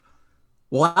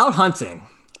While out hunting,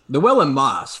 Llewellyn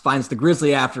Moss finds the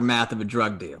grisly aftermath of a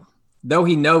drug deal. Though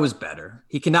he knows better,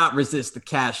 he cannot resist the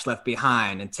cash left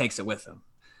behind and takes it with him.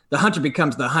 The hunter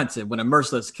becomes the hunted when a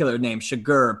merciless killer named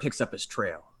Shagur picks up his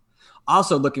trail.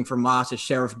 Also looking for Moss is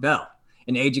Sheriff Bell,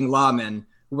 an aging lawman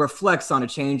who reflects on a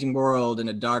changing world and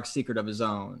a dark secret of his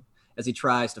own as he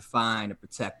tries to find and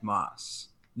protect Moss.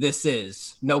 This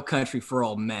is No Country for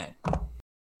Old Men.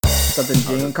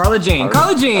 Something Jean. Carla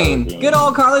Jean. Good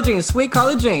old Carla Jean. Sweet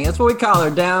Carla Jean. That's what we call her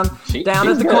down at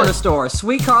the corner store.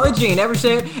 Sweet Carla Jean. Every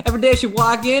day she'd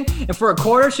walk in, and for a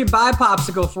quarter she'd buy a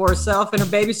popsicle for herself and her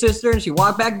baby sister, and she'd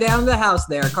walk back down to the house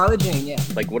there. Carla Jean, yeah.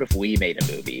 Like, what if we made a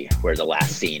movie where the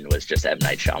last scene was just M.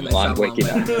 Night Shyamalan waking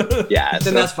up? Yeah.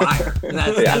 Then that's fire.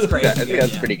 That's crazy.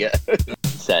 That's pretty good.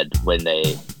 Said when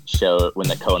the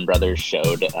Coen brothers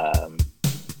showed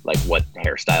like what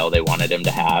hairstyle they wanted him to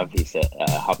have, he said,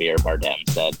 Javier Bardem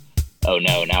said, "Oh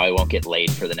no, now I won't get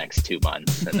laid for the next 2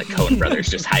 months." And the Coen brothers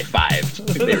just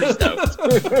high-fived. They were stoked.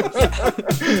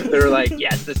 They were like,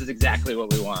 "Yes, this is exactly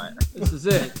what we want. This is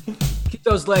it. Keep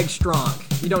those legs strong.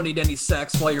 You don't need any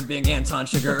sex while you're being Anton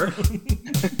Chigurh."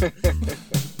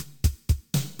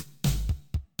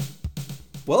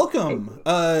 Welcome.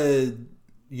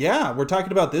 Yeah, we're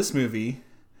talking about this movie.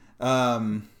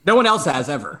 No one else has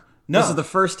ever. No. This is the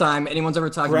first time anyone's ever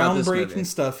talked about this movie. Groundbreaking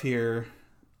stuff here.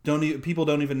 People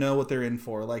don't even know what they're in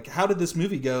for. Like, how did this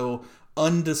movie go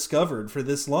undiscovered for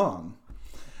this long?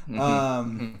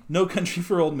 No Country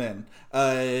for Old Men.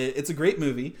 It's a great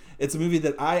movie. It's a movie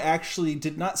that I actually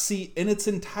did not see in its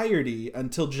entirety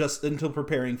until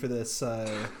preparing for this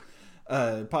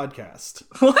podcast.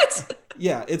 What?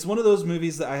 Yeah, it's one of those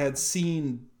movies that I had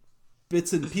seen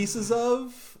bits and pieces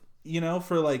of,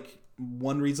 for like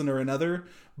one reason or another,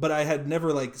 but I had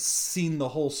never like seen the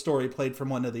whole story played from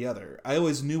one to the other. I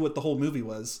always knew what the whole movie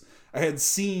was. I had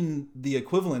seen the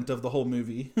equivalent of the whole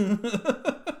movie,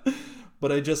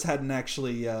 but I just hadn't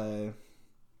actually,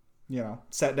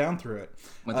 sat down through it.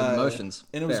 With the emotions.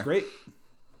 And it was great.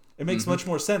 It makes much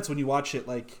more sense when you watch it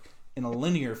like in a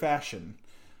linear fashion.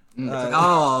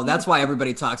 That's why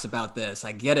everybody talks about this.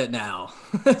 I get it now.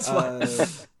 That's why.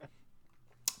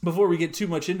 Before we get too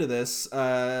much into this,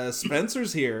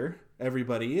 Spencer's here,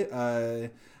 everybody.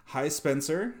 Hi,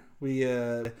 Spencer. We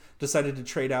decided to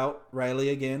trade out Riley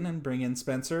again and bring in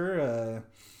Spencer.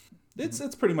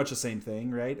 It's pretty much the same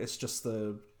thing, right? It's just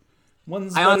the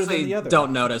one's better than the other. I honestly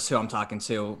don't notice who I'm talking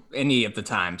to any of the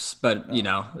times, but,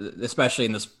 especially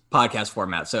in this podcast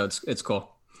format, so it's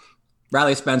cool.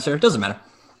 Riley, Spencer, doesn't matter.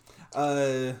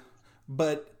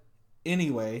 But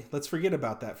anyway, let's forget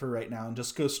about that for right now and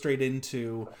just go straight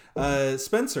into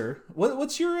Spencer.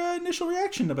 What's your initial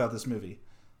reaction about this movie?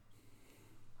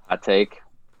 Hot take.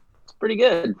 It's pretty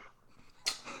good.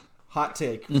 Hot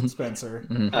take, Spencer.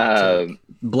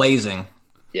 Blazing.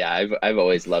 Yeah, I've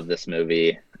always loved this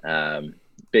movie.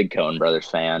 Big Coen Brothers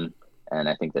fan, and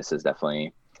I think this is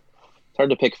definitely. It's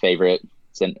hard to pick favorite.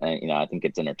 I think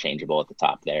it's interchangeable at the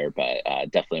top there, but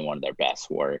definitely one of their best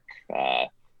work.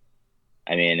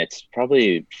 It's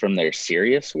probably from their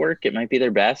serious work, it might be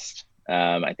their best.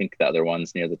 I think the other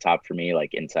ones near the top for me,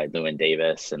 like Inside Llewyn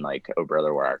Davis and like Oh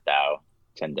Brother, Where Art Thou,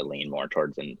 tend to lean more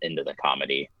towards into the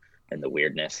comedy and the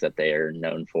weirdness that they are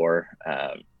known for.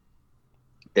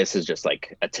 This is just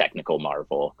like a technical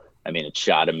marvel. It's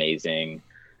shot amazing.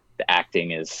 The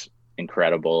acting is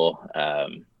incredible.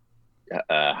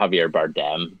 Javier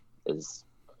Bardem is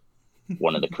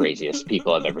one of the craziest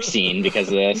people I've ever seen because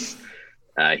of this.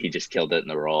 He just killed it in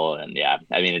the role, and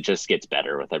it just gets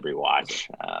better with every watch.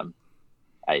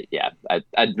 I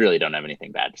really don't have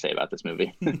anything bad to say about this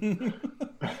movie.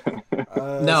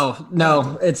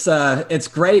 No, it's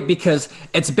great because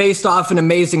it's based off an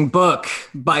amazing book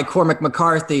by Cormac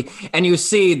McCarthy, and you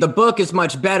see the book is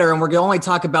much better, and we're gonna only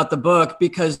talk about the book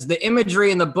because the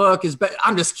imagery in the book is better.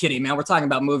 I'm just kidding, man. We're talking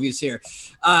about movies here.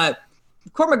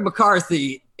 Cormac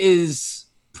McCarthy is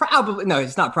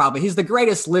he's the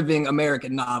greatest living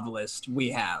American novelist we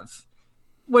have,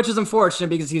 which is unfortunate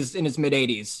because he's in his mid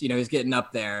 80s. He's getting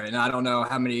up there, and I don't know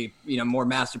how many more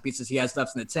masterpieces he has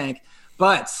left in the tank,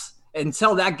 but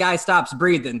until that guy stops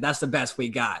breathing, that's the best we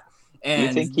got.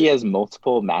 And you think he has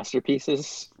multiple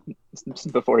masterpieces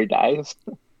before he dies?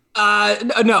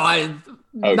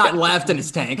 Not left in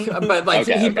his tank, but like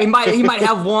he might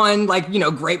have one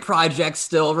great project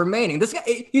still remaining. This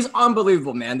guy, he's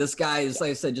unbelievable, man. This guy is,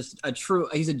 like I said, just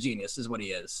he's a genius is what he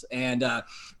is. And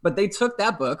but they took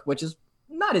that book, which is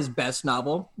not his best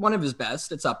novel, one of his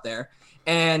best, it's up there,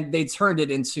 and they turned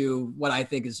it into what I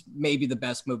think is maybe the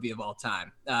best movie of all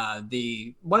time.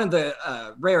 One of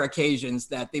the rare occasions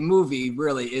that the movie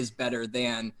really is better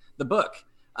than the book.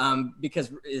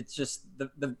 because it's just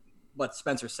the what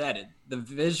Spencer said. The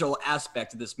visual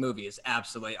aspect of this movie is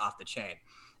absolutely off the chain,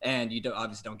 and you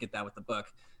obviously don't get that with the book.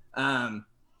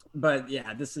 But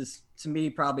yeah, this is, to me,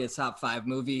 probably a top 5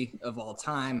 movie of all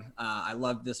time. I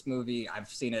love this movie. I've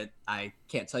seen it, I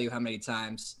can't tell you how many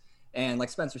times. And like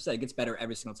Spencer said, it gets better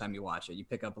every single time you watch it. You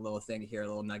pick up a little thing here, a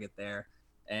little nugget there.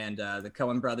 And the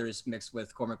Coen brothers mixed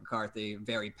with Cormac McCarthy,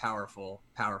 very powerful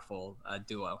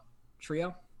duo.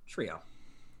 Trio.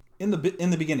 In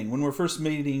the beginning, when we're first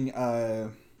meeting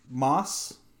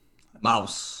Moss.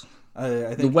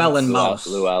 I think Llewellyn Moss.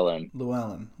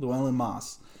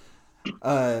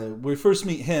 We first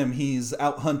meet him. He's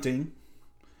out hunting,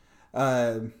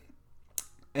 and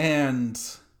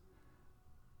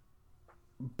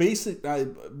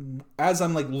as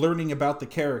I'm like learning about the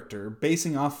character,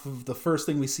 basing off of the first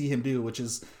thing we see him do, which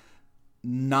is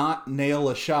not nail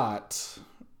a shot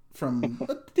from.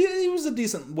 He was a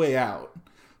decent way out,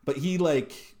 but it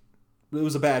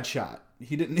was a bad shot.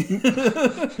 He didn't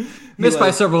missed by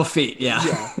several feet.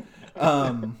 Yeah.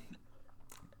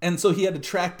 And so he had to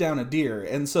track down a deer.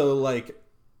 And so, like,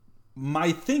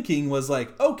 my thinking was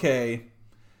like, okay,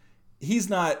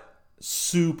 he's not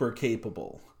super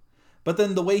capable. But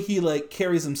then the way he, like,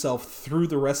 carries himself through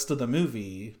the rest of the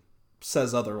movie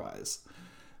says otherwise.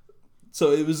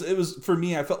 So it was for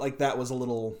me, I felt like that was a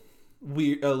little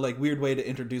weird way to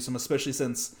introduce him, especially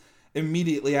since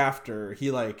immediately after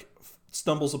he, like,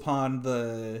 stumbles upon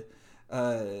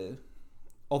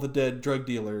all the dead drug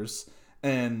dealers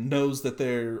and knows that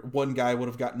one guy would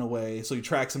have gotten away, so he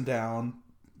tracks him down,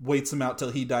 waits him out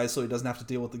till he dies so he doesn't have to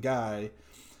deal with the guy.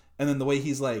 And then the way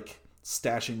he's like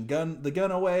stashing the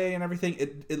gun away and everything,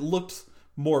 it looked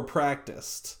more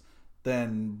practiced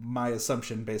than my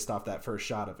assumption based off that first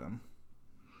shot of him.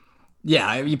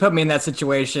 Yeah, you put me in that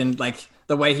situation, like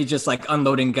the way he just like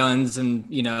unloading guns and,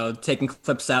 you know, taking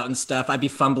clips out and stuff. I'd be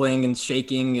fumbling and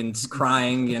shaking and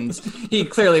crying, and he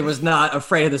clearly was not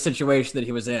afraid of the situation that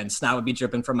he was in. Snot would be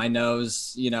dripping from my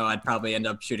nose. You know, I'd probably end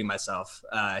up shooting myself.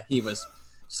 He was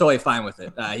solely fine with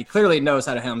it. He clearly knows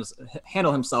how to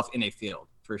handle himself in a field,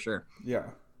 for sure. Yeah.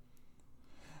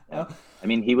 I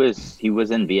mean, he was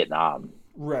in Vietnam.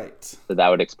 Right. So that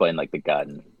would explain like the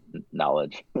gun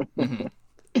knowledge. Mm-hmm.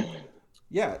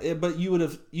 Yeah, but you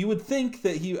would think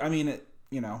that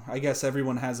I guess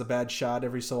everyone has a bad shot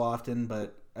every so often,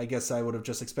 but I guess I would have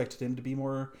just expected him to be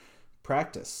more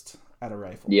practiced at a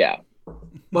rifle. Yeah.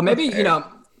 Well, maybe, you know,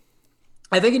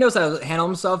 I think he knows how to handle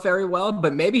himself very well,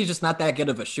 but maybe he's just not that good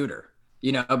of a shooter,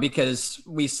 you know, because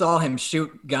we saw him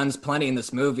shoot guns plenty in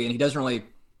this movie, and he doesn't really,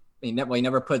 he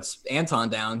never puts Anton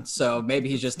down, so maybe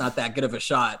he's just not that good of a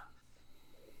shot.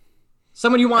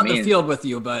 Someone you want in the field with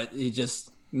you, but he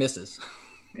just misses.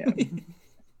 Yeah.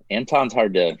 Anton's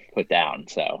hard to put down,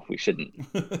 so we shouldn't.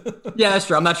 Yeah, that's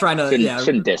true. I'm not trying to.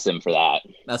 Shouldn't diss him for that.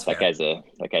 That's fair.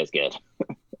 That guy's good.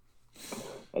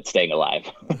 That's staying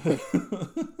alive.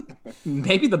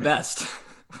 Maybe the best.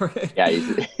 Yeah,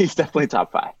 he's definitely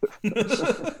top 5.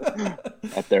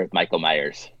 Up there with Michael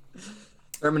Myers.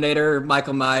 Terminator,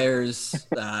 Michael Myers,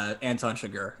 Anton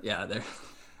Chigurh. Yeah, there.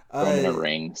 Throw him in a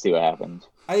ring, see what happens.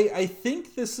 I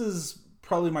think this is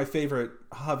probably my favorite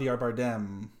Javier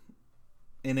Bardem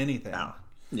in anything. Oh,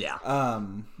 yeah.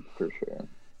 For sure.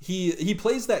 He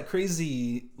plays that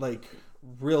crazy, like,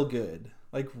 real good.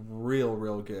 Like,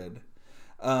 real good.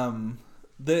 In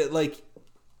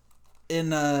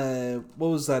what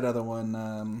was that other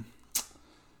one?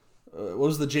 What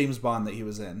was the James Bond that he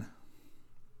was in?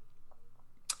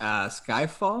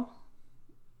 Skyfall?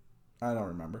 I don't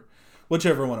remember.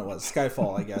 Whichever one it was.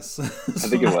 Skyfall, I guess. I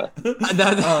think it was.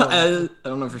 I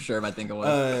don't know for sure, but I think it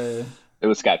was. It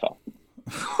was Skyfall.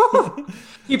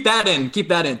 Keep that in.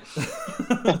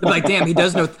 Like, damn, he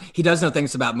does know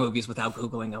things about movies without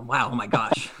Googling them. Wow, oh my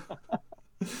gosh.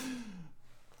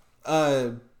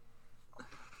 Yeah,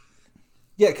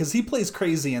 because he plays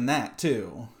crazy in that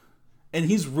too. And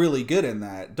he's really good in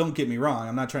that. Don't get me wrong.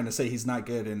 I'm not trying to say he's not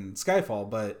good in Skyfall,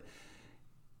 but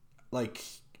like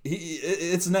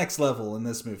it's next level in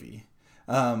this movie.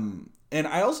 And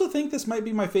I also think this might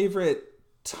be my favorite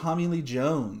Tommy Lee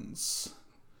Jones.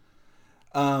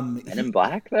 Men in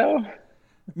Black, though?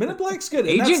 Men in Black's good.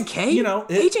 Agent K? You know,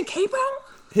 Agent K, bro?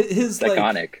 His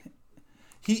iconic.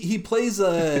 He plays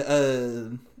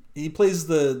he plays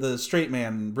the straight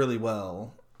man really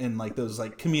well in like those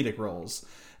like comedic roles,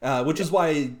 which is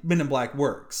why Men in Black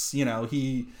works. You know,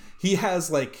 he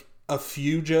has like a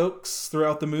few jokes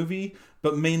throughout the movie,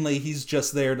 but mainly he's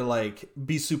just there to like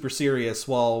be super serious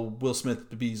while Will Smith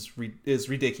is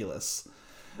ridiculous.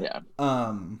 Yeah.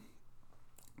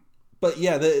 But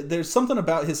yeah, there's something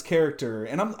about his character,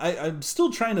 and I'm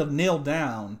still trying to nail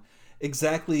down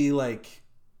exactly like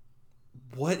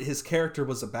what his character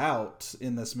was about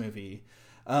in this movie,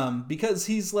 because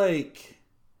he's like,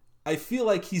 I feel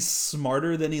like he's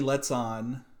smarter than he lets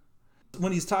on.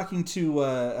 When he's talking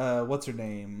to what's her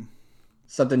name?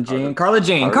 Something Jean. Carla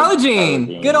Jean. Carla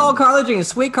Jean. Good old Carla Jean.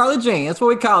 Sweet Carla Jean. That's what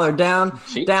we call her down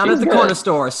at the corner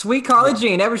store. Sweet Carla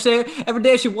Jean. Every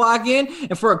day she'd walk in,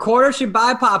 and for a quarter she'd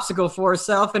buy a popsicle for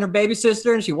herself and her baby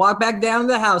sister, and she'd walk back down to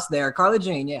the house there. Carla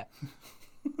Jean, yeah.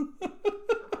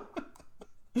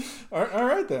 All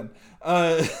right then.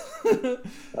 That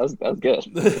was good.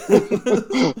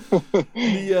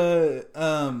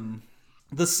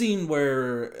 The scene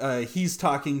where he's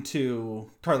talking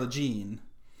to Carla Jean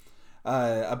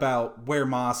about where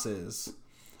Moss is,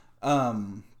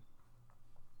 and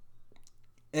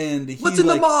what's in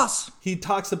the moss? He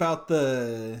talks about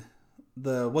the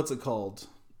what's it called?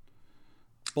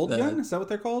 Bolt gun? Is that what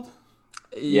they're called?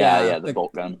 Yeah, the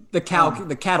bolt gun. The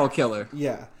cattle killer.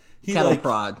 Yeah. He cattle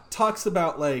prod. Talks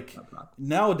about like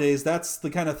nowadays that's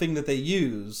the kind of thing that they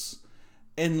use,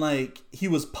 and like he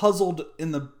was puzzled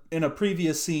in a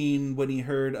previous scene when he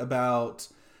heard about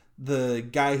the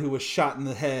guy who was shot in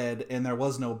the head and there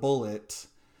was no bullet,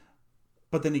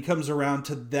 but then he comes around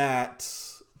to that.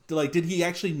 Like, did he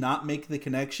actually not make the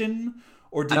connection,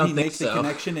 or did he make the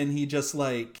connection and he just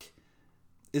like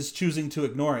is choosing to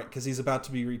ignore it because he's about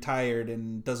to be retired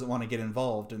and doesn't want to get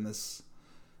involved in this?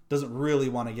 Doesn't really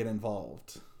want to get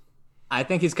involved. I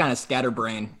think he's kind of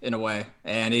scatterbrained in a way,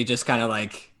 and he just kind of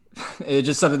like it's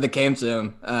just something that came to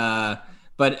him.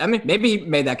 But I mean, maybe he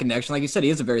made that connection. Like you said, he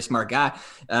is a very smart guy.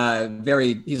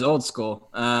 He's old school.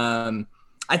 I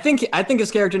think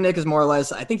his character, Nick, is more or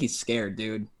less. I think he's scared,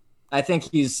 dude. I think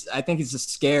he's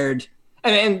just scared.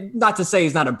 And not to say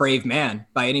he's not a brave man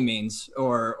by any means,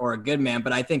 or a good man,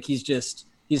 but I think he's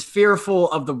fearful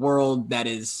of the world that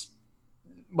is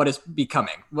what is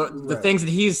becoming. The things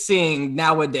that he's seeing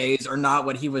nowadays are not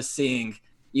what he was seeing,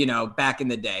 back in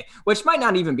the day, which might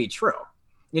not even be true.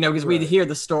 Because we hear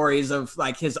the stories of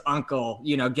like his uncle,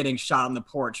 getting shot on the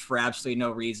porch for absolutely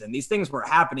no reason. These things were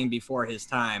happening before his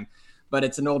time, but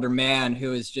it's an older man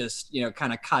who is just,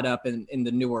 kind of caught up in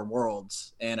the newer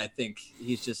worlds. And I think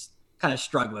he's just kind of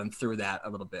struggling through that a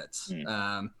little bit.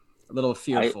 A little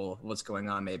fearful of what's going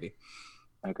on, maybe.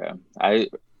 Okay.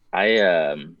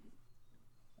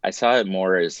 I saw it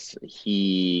more as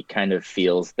he kind of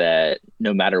feels that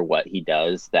no matter what he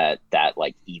does, that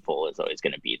like evil is always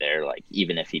going to be there. Like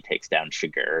even if he takes down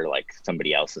Chigurh, like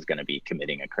somebody else is going to be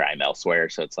committing a crime elsewhere.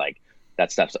 So it's like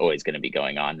that stuff's always going to be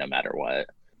going on no matter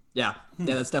what. Yeah,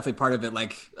 that's definitely part of it.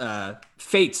 Like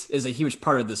fate is a huge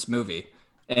part of this movie,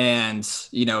 and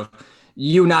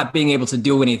you not being able to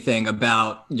do anything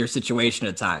about your situation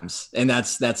at times. And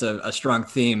that's a strong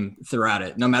theme throughout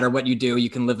it. No matter what you do, you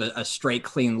can live a straight,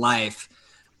 clean life.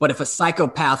 But if a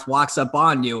psychopath walks up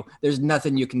on you, there's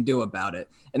nothing you can do about it.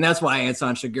 And that's why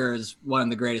Anton Chigurh is one of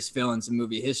the greatest villains in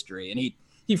movie history. And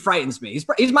he frightens me.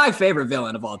 He's my favorite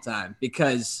villain of all time,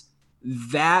 because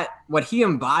what he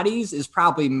embodies is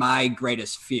probably my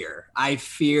greatest fear. I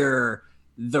fear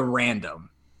the random.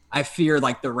 I fear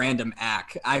like the random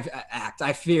act.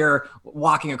 I fear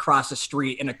walking across the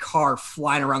street in a car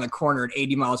flying around the corner at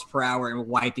 80 miles per hour and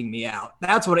wiping me out.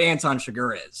 That's what Anton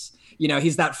Chigurh is.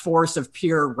 He's that force of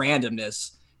pure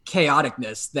randomness,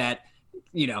 chaoticness that,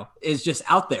 is just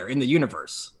out there in the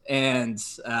universe. And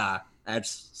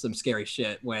that's some scary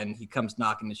shit when he comes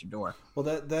knocking at your door. Well,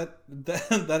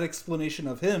 that explanation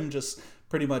of him just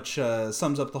pretty much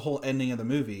sums up the whole ending of the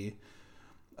movie.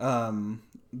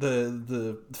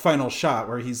 The final shot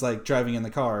where he's like driving in the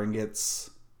car and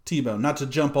gets T-boned. Not to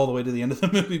jump all the way to the end of the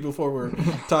movie before we're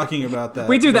talking about that.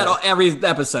 We do that every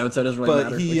episode, so it doesn't really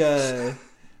matter.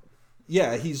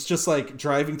 But he's just like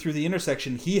driving through the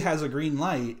intersection. He has a green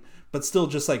light, but still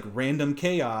just like random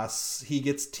chaos. He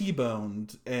gets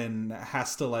T-boned and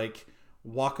has to like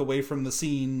walk away from the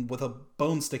scene with a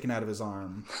bone sticking out of his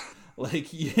arm. Like,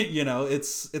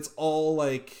 it's all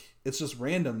like, it's just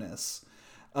randomness.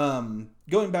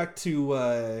 Going back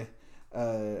to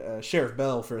Sheriff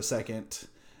Bell for a second,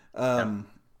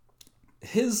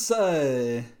 his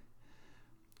so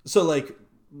like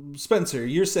Spencer,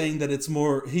 you're saying that it's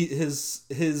more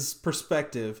his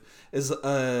perspective is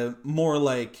more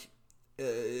like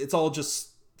it's all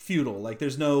just futile. Like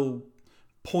there's no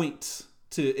point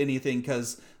to anything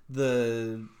because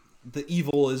the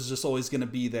evil is just always going to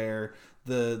be there.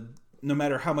 No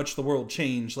matter how much the world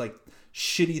changed, like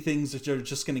shitty things that are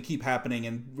just going to keep happening,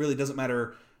 and really doesn't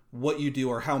matter what you do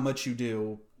or how much you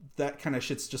do, that kind of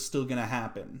shit's just still going to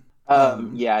happen.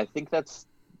 I think that's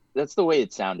that's the way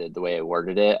it sounded, the way I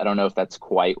worded it. I don't know if that's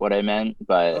quite what I meant,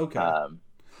 but Okay.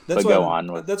 but go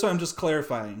on with. That's why I'm just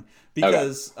clarifying, Okay.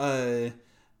 because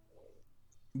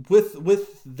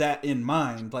with that in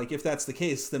mind, like if that's the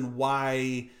case, then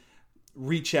why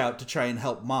reach out to try and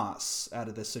help Moss out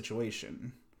of this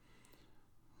situation?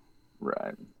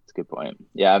 Right. That's a good point.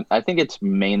 Yeah, I think it's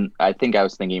main. I think I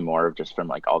was thinking more of just from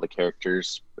like all the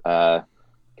characters, kind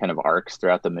of arcs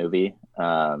throughout the movie.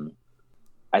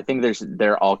 I think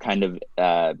they're all kind of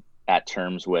at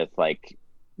terms with like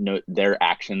no, their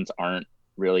actions aren't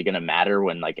really going to matter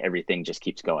when like everything just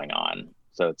keeps going on.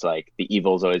 So it's like the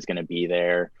evil's always going to be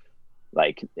there.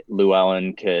 Like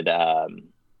Llewellyn could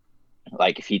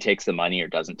like if he takes the money or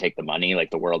doesn't take the money,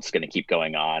 like the world's going to keep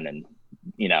going on, and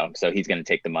so he's going to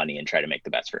take the money and try to make the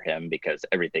best for him, because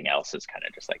everything else is kind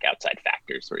of just like outside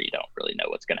factors where you don't really know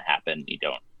what's going to happen. You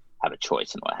don't have a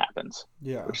choice in what happens,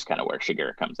 Yeah. which is kind of where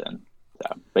Shigeru comes in.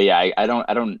 So, but yeah, I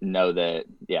don't know that.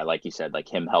 Yeah, like you said, like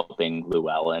him helping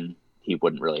Llewellyn, he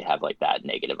wouldn't really have like that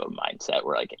negative of mindset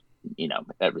where like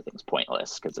everything's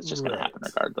pointless because it's just going to happen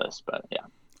regardless. But yeah.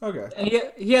 Okay. And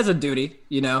he has a duty,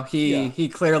 Yeah. he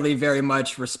clearly very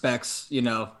much respects,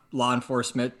 law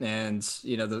enforcement and,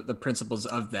 the principles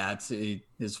of that.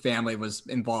 His family was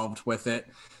involved with it.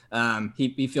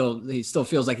 He still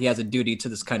feels like he has a duty to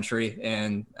this country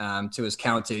and to his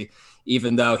county,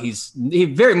 even though he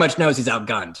very much knows he's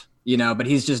outgunned, but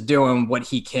he's just doing what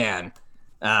he can.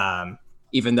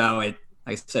 Even though like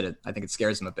I said, I think it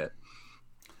scares him a bit.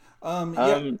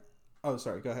 Yeah. Oh,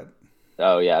 sorry. Go ahead.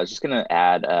 Oh yeah, I was just gonna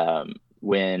add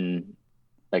when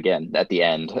again at the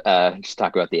end, just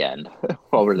talk about the end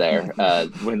while we're there.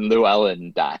 When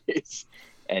Llewellyn dies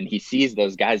and he sees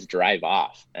those guys drive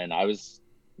off, and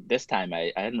this time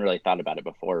I hadn't really thought about it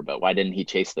before, but why didn't he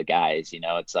chase the guys?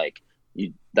 It's like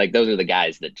those are the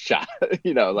guys that shot,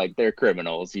 like they're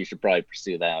criminals. You should probably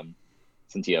pursue them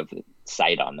since you have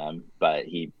sight on them, but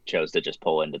he chose to just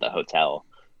pull into the hotel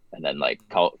and then like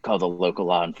call the local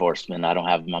law enforcement. I don't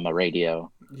have them on my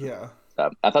radio. Yeah. So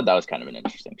I thought that was kind of an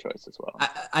interesting choice as well.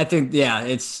 I think, yeah,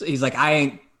 he's like, I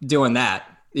ain't doing that.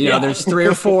 There's three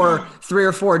or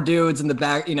four dudes in the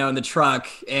back, in the truck,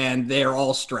 and they are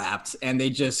all strapped, and they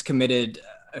just committed,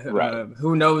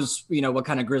 who knows, what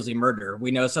kind of grisly murder.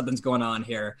 We know something's going on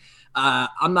here.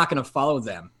 I'm not going to follow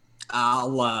them.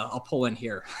 I'll pull in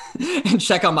here and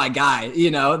check on my guy.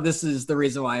 This is the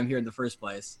reason why I'm here in the first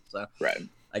place. So right.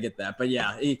 I get that, but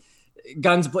yeah,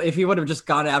 if he would have just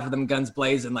gone after them guns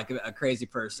blazing like a crazy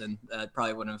person,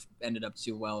 probably wouldn't have ended up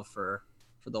too well for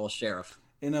the old sheriff.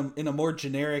 In a more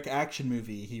generic action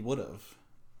movie, he would have.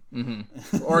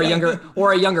 Mm-hmm. Or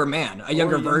a younger man, a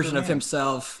younger version of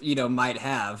himself, might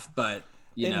have, but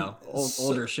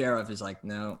older sheriff is like,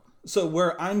 no. So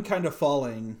where I'm kind of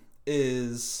falling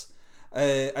is,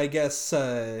 I guess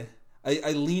I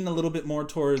lean a little bit more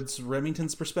towards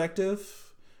Remington's perspective,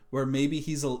 where maybe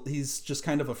he's just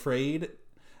kind of afraid,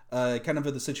 kind of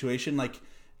the situation. Like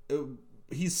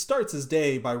he starts his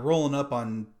day by rolling up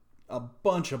on a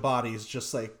bunch of bodies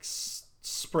just like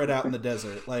spread out in the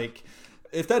desert. Like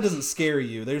if that doesn't scare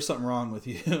you, there's something wrong with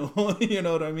you. You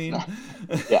know what I mean?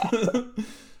 Yeah.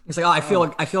 It's like,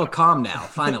 oh, I feel calm now,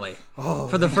 finally.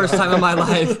 For the first time in my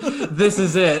life, this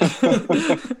is it.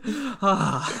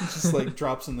 Just like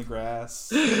drops in the grass.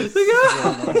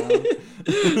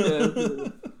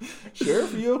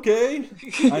 Sheriff, are you okay?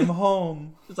 I'm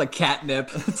home. It's like catnip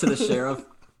to the sheriff.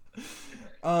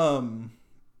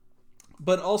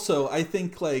 But also, I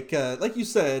think like you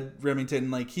said,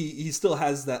 Remington, like he still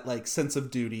has that like sense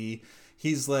of duty.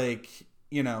 He's like,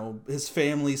 his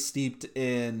family's steeped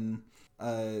in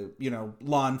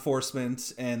law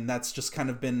enforcement, and that's just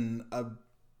kind of been a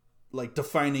like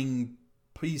defining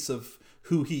piece of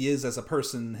who he is as a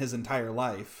person his entire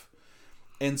life.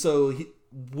 And so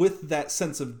with that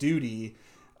sense of duty,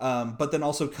 but then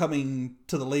also coming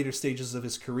to the later stages of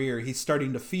his career, he's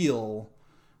starting to feel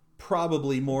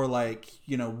probably more like,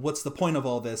 what's the point of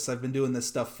all this? I've been doing this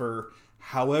stuff for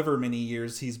however many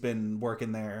years he's been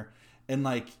working there. And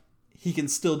like, he can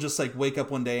still just like wake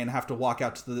up one day and have to walk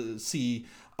out to see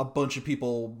a bunch of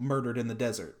people murdered in the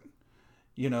desert.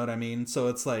 You know what I mean? So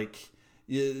it's like,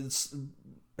 it's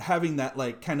having that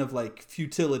like kind of like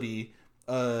futility,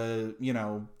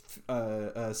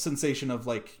 sensation of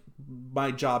like,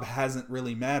 my job hasn't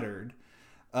really mattered.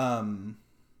 I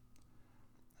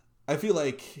feel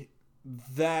like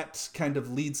that kind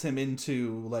of leads him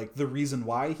into like the reason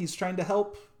why he's trying to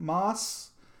help Moss,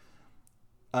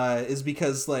 is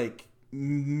because like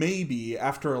maybe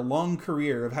after a long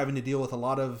career of having to deal with a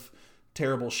lot of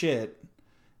terrible shit,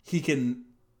 he can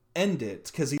end it,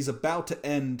 because he's about to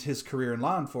end his career in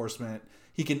law enforcement.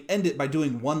 he can end it by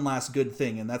doing one last good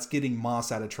thing, and that's getting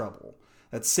Moss out of trouble.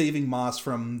 That's saving Moss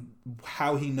from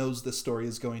how he knows the story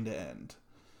is going to end.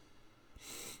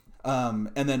 And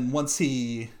then once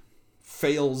he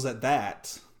fails at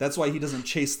that, that's why he doesn't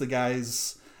chase the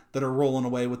guys that are rolling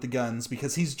away with the guns,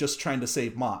 because he's just trying to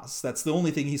save Moss. That's the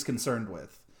only thing he's concerned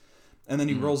with. And then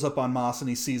he rolls up on Moss and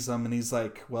he sees them and he's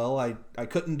like, well, I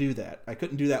couldn't do that. I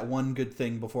couldn't do that one good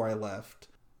thing before I left.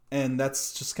 And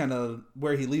that's just kind of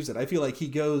where he leaves it. I feel like he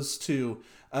goes to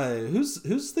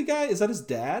who's the guy? Is that his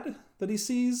dad that he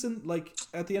sees in, like,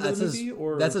 at the end of the movie?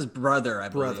 Or that's his brother, I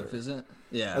believe, isn't it?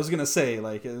 Yeah. I was gonna say,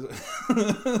 like,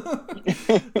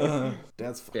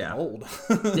 dad's fucking old.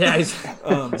 Yeah, he's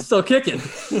still kicking.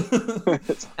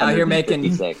 Out here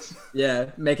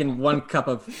making one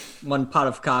pot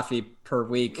of coffee per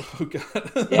week. Oh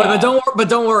god. Yeah. But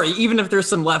don't worry. Even if there's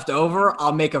some left over,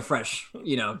 I'll make a fresh,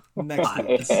 next pot.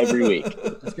 Every week.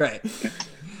 That's great.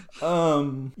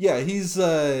 Yeah,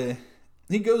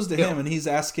 he goes to him and he's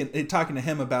talking to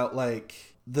him about,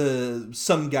 like,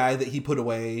 some guy that he put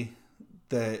away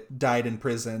that died in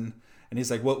prison, and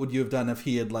he's like, what would you have done if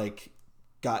he had, like,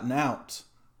 gotten out?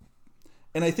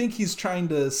 And I think he's trying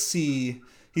to see,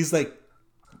 he's like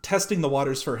testing the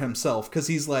waters for himself, because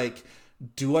he's like,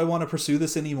 do I want to pursue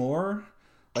this anymore?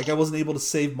 Like, I wasn't able to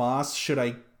save Moss. Should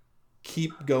I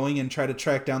keep going and try to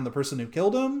track down the person who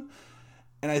killed him?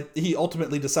 And he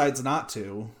ultimately decides not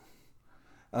to,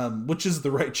 which is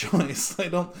the right choice.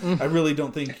 I really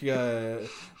don't think the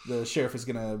sheriff is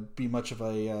gonna be much of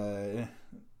a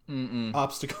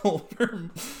obstacle for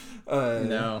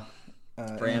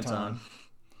for Anton.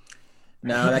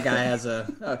 No, that guy has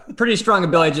a pretty strong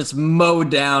ability to just mow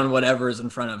down whatever's in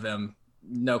front of him,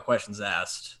 no questions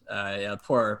asked.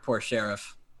 Poor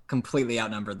sheriff, completely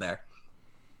outnumbered there.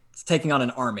 It's taking on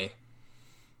an army.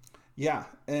 Yeah,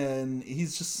 and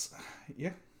he's just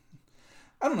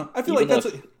I don't know. I feel like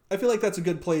that's a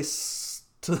good place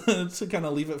to kind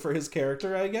of leave it for his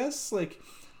character, I guess. Like,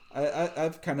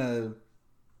 I've kind of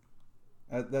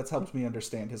that's helped me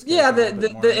understand his character.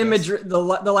 Yeah, the imagery, the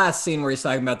last scene where he's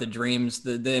talking about the dreams,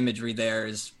 the imagery there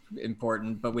is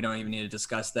important, but we don't even need to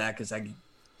discuss that because I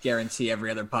guarantee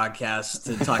every other podcast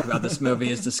to talk about this movie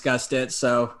has discussed it.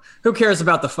 So who cares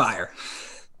about the fire?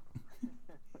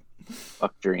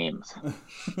 Fuck dreams.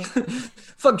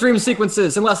 Fuck dream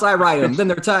sequences, unless I write them, then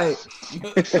they're tight.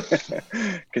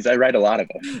 Because I write a lot of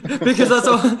them.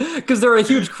 Because they're a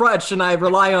huge crutch, and I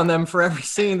rely on them for every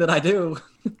scene that I do.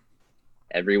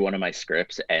 Every one of my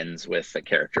scripts ends with a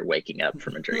character waking up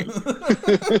from a dream.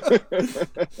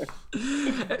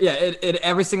 Yeah,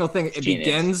 every single thing it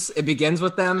begins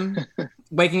with them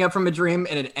waking up from a dream,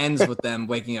 and it ends with them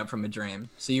waking up from a dream.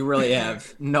 So you really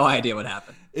have no idea what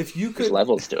happened. There's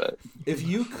levels to it. If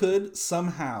you could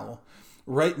somehow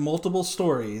write multiple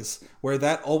stories where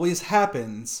that always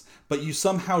happens, but you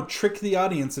somehow trick the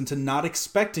audience into not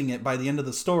expecting it by the end of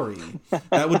the story,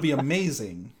 that would be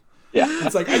amazing. Yeah.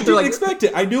 It's like, I didn't expect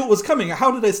it. I knew it was coming.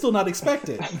 How did I still not expect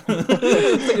it?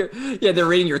 They're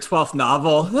reading your 12th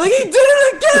novel. Like, he did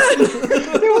it again!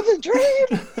 It was a dream!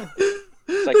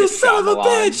 It's like this son of a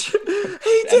bitch!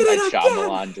 He did it again!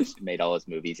 Shyamalan just made all his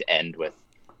movies end with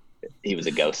he was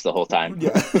a ghost the whole time.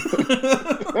 Yeah.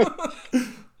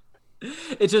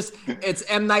 It's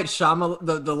M. Night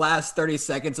Shyamalan. The last 30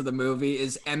 seconds of the movie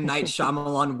is M. Night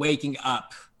Shyamalan waking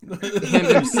up. Him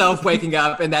himself waking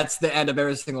up, and that's the end of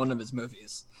every single one of his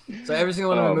movies. So every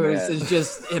single one of the movies is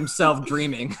just himself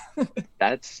dreaming.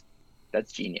 That's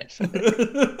genius. I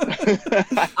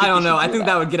don't know. I think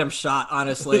that would get him shot,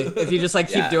 honestly. If you just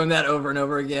keep doing that over and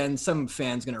over again, some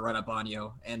fan's gonna run up on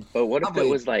you. But what if it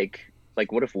was like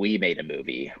what if we made a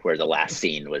movie where the last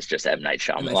scene was just M. Night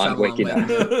Shyamalan waking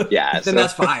up? Yeah, then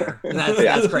that's fire.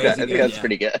 That's crazy. I think that's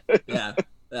pretty good. Yeah.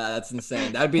 That's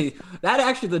insane. That'd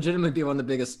actually legitimately be one of the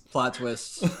biggest plot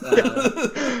twists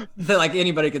that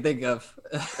anybody could think of.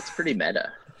 That's pretty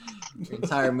meta. The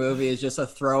entire movie is just a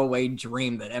throwaway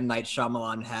dream that M. Night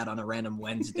Shyamalan had on a random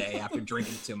Wednesday after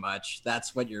drinking too much.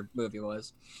 That's what your movie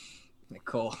was.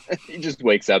 Cool. He just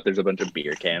wakes up. There's a bunch of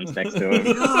beer cans next to him.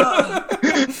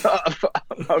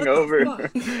 Hungover.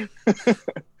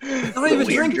 I don't even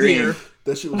drink beer.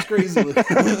 That shit was crazy.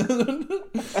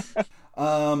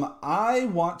 I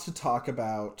want to talk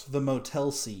about the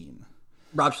motel scene.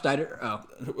 Rob Schneider? Oh.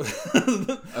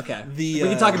 Okay. We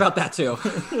can talk about that too.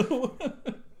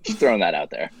 Just throwing that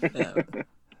out there. Yeah.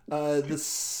 The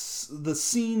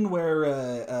scene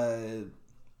where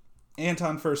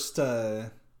Anton first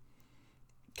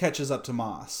catches up to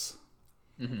Moss,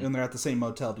 and they're at the same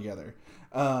motel together.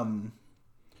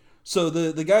 So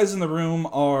the guys in the room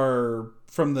are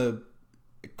from the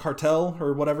cartel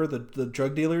or whatever, the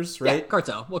drug dealers, right? Yeah,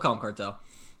 cartel. We'll call them cartel.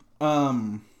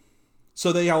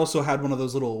 So they also had one of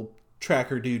those little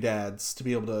tracker doodads to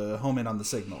be able to home in on the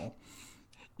signal.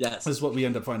 Yes. Is what we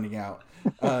end up finding out.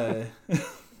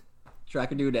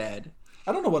 Tracker doodad.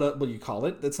 I don't know what you call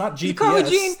it. It's not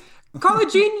GPS. Carly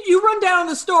Jean, you run down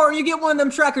to the store and you get one of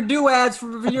them tracker do-ads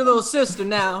for your little sister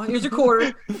now. Here's your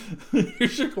quarter.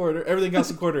 Here's your quarter. Everything else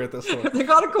a quarter at this store. They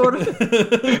got a quarter.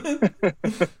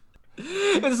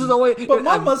 This is only. But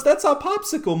Mama's, that's our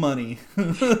popsicle money.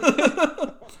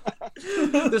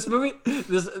 This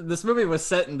movie was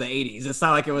set in the 80s. It's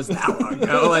not like it was that long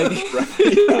ago. Like,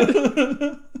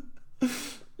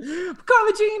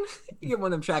 Carly Jean, you get one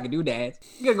of them tracker doodads.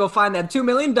 You gotta go find that $2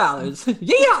 million.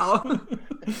 Yeah.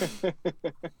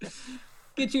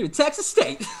 Get you to Texas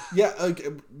State. Yeah,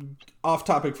 off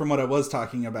topic from what I was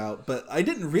talking about, but I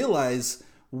didn't realize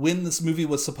when this movie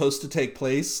was supposed to take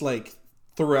place, like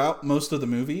throughout most of the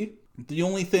movie. The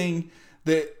only thing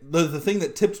that the thing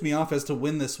that tipped me off as to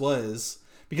when this was,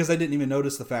 because I didn't even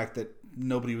notice the fact that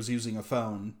nobody was using a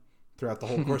phone throughout the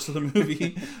whole course of the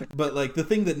movie. But like the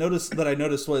thing that I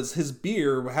noticed was his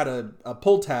beer had a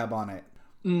pull tab on it.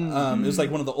 It was like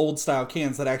one of the old style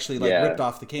cans that actually ripped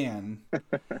off the can.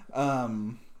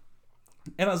 And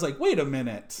I was like, wait a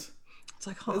minute. It's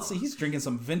like, let's see, he's drinking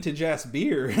some vintage ass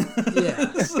beer.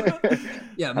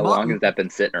 Yeah. How long has that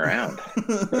been sitting around?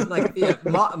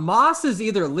 Moss is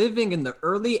either living in the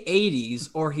early 80s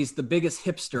or he's the biggest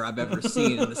hipster I've ever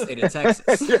seen in the state of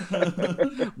Texas.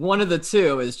 One of the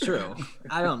two is true.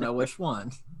 I don't know which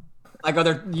one. Like, oh,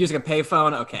 they're using a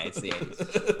payphone? Okay, it's the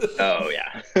 80s. Oh,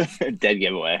 yeah. Dead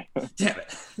giveaway. Damn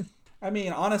it. I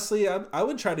mean, honestly, I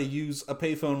would try to use a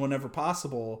payphone whenever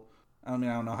possible. I mean,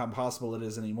 I don't know how possible it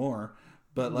is anymore.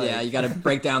 But like, yeah, you got to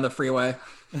break down the freeway.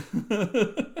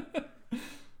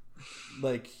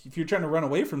 Like, if you're trying to run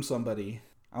away from somebody,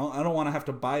 I don't want to have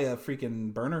to buy a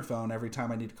freaking burner phone every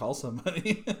time I need to call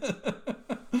somebody.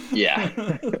 Yeah.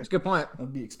 That's a good point.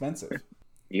 That'd be expensive.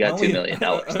 You got $2 million.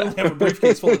 I only have a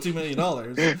briefcase full of $2 million.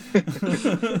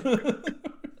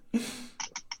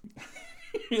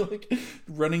 You're like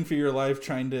running for your life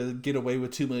trying to get away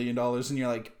with $2 million, and you're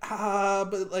like,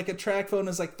 but like a track phone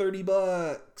is like $30.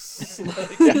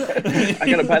 Like, I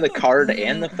gotta buy the card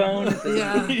and the phone.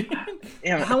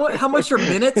 Yeah. How much are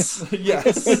minutes?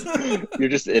 Yes. You're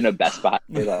just in a Best Buy.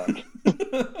 Like...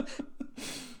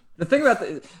 The thing about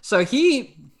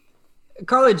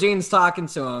Carly Jean's talking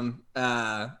to him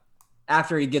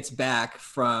after he gets back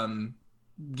from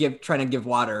trying to give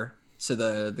water to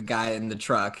the guy in the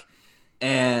truck.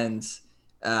 And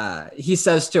he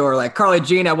says to her, like, Carly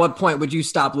Jean, at what point would you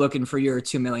stop looking for your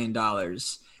 $2 million?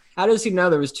 How does he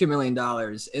know there was $2 million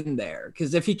in there?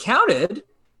 Because if he counted,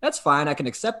 that's fine. I can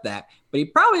accept that. But he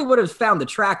probably would have found the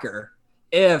tracker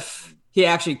if he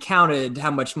actually counted how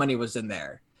much money was in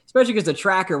there. Especially because the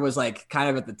tracker was like kind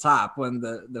of at the top, one of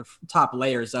the top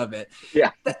layers of it. Yeah.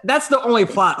 That's the only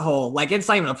plot hole. Like, it's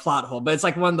not even a plot hole, but it's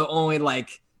like one of the only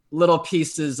like little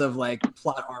pieces of like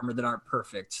plot armor that aren't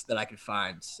perfect that I could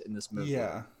find in this movie.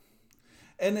 Yeah.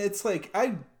 And it's like,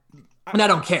 I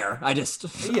don't care. I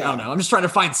don't know. I'm just trying to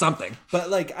find something. But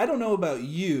like, I don't know about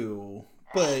you,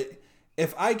 but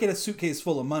if I get a suitcase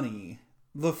full of money,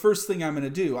 the first thing I'm going to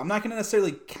do, I'm not going to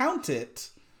necessarily count it,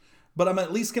 but I'm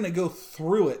at least going to go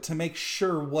through it to make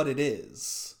sure what it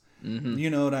is. Mm-hmm. You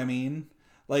know what I mean?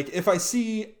 Like, if I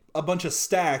see a bunch of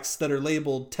stacks that are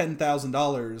labeled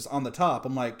 $10,000 on the top,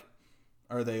 I'm like,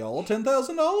 are they all $10,000?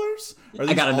 Are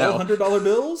these all $100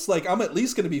 bills? Like, I'm at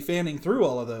least going to be fanning through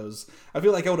all of those. I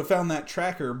feel like I would have found that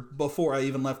tracker before I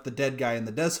even left the dead guy in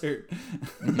the desert.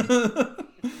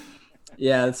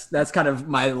 Yeah, that's kind of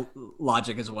my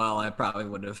logic as well. I probably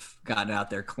would have gotten out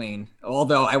there clean.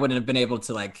 Although I wouldn't have been able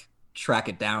to like track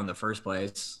it down in the first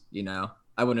place, you know.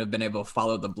 I wouldn't have been able to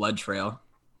follow the blood trail.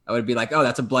 I would be like, oh,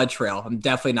 that's a blood trail. I'm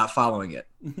definitely not following it.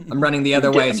 I'm running the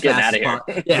other way as fast as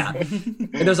possible. Yeah.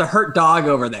 And there's a hurt dog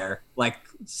over there. Like,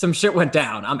 some shit went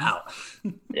down. I'm out.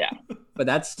 Yeah. But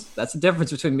that's the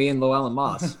difference between me and Llewellyn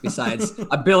Moss, besides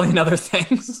a billion other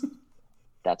things.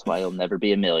 That's why you'll never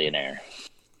be a millionaire.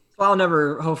 Well, I'll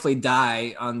never hopefully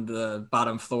die on the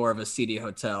bottom floor of a seedy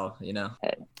hotel, you know?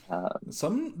 Hey, that's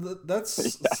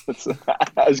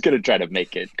I was gonna try to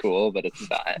make it cool, but it's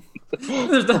not.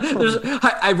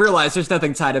 I realize there's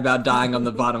nothing tight about dying on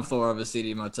the bottom floor of a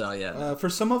seedy motel yet. For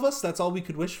some of us, that's all we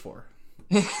could wish for.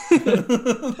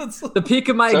 The peak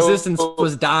of my existence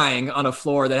was dying on a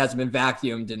floor that hasn't been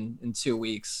vacuumed in 2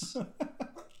 weeks.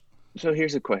 So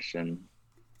here's a question.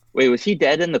 Wait, was he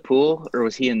dead in the pool or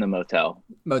was he in the motel?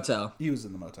 Motel. He was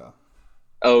in the motel.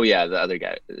 Oh yeah, the other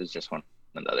guy. It was just one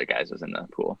of the other guys was in the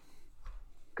pool.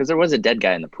 Because there was a dead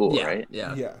guy in the pool, Yeah, right?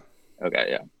 yeah, Yeah. Okay,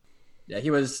 yeah. yeah. He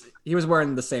was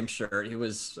wearing the same shirt. He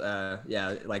was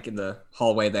like in the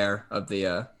hallway there of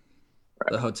the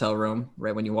hotel room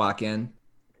right when you walk in.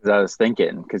 Because I was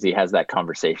thinking, because he has that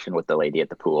conversation with the lady at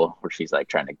the pool where she's like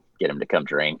trying to get him to come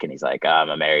drink, and he's like, "I'm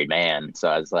a married man." So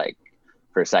I was like,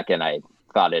 for a second, I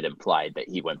thought it implied that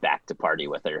he went back to party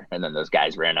with her, and then those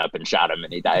guys ran up and shot him,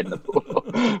 and he died in the pool.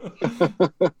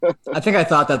 I think I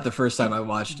thought that the first time I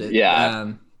watched it.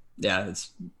 Yeah. Yeah,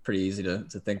 it's pretty easy to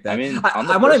think that. I mean, on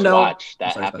the I want to first know. watch,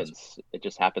 that Sorry, happens. It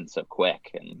just happens so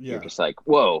quick, and Yeah. you're just like,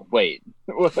 "Whoa, wait,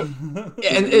 what? And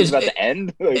It's about to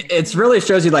end." Like, It's really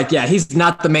shows you like, yeah, he's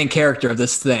not the main character of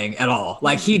this thing at all.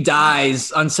 Like he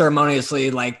dies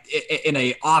unceremoniously, like in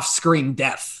a off-screen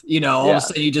death. You know, all of Yeah. a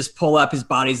sudden you just pull up, his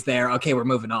body's there. Okay, we're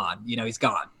moving on. You know, he's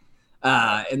gone,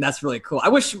 and that's really cool. I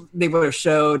wish they would have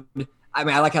showed. I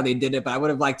mean, I like how they did it, but I would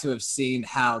have liked to have seen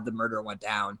how the murder went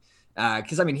down.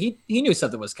 Because I mean, he knew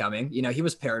something was coming. You know, he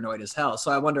was paranoid as hell. So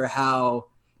I wonder how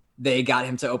they got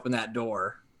him to open that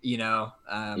door. You know,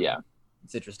 yeah,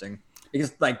 it's interesting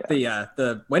because like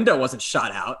the window wasn't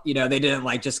shot out. You know, they didn't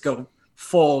like just go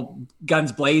full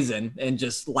guns blazing and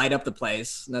just light up the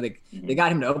place. No, they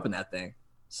got him to open that thing.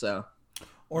 So,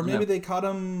 Or maybe they caught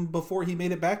him before he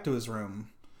made it back to his room.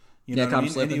 You Yeah, know what I caught him mean?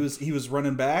 And slipping. he was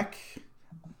running back,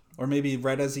 or maybe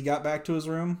right as he got back to his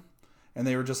room, and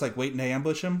they were just like waiting to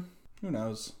ambush him. Who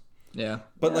knows? yeah,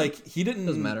 But Yeah. like he didn't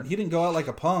Doesn't matter. He didn't go out like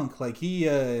a punk. Like he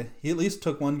at least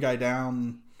took one guy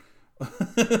down.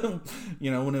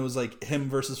 You know, when it was like him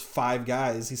versus 5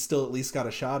 guys, he still at least got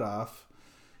a shot off.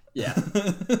 yeah.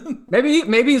 maybe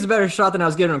he's a better shot than I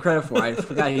was giving him credit for. I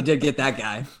forgot he did get that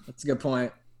guy. That's a good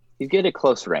point. he's good at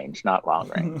close range, not long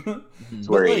range. It's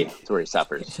But, where like, he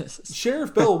suffers.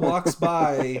 Sheriff Bill walks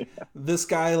by this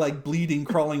guy like bleeding,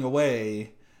 crawling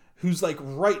away, who's like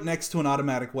right next to an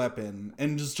automatic weapon,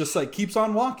 and just like keeps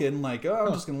on walking. Like, oh,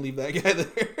 I'm just gonna leave that guy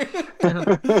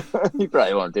there. He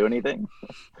probably won't do anything.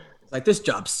 Like this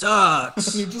job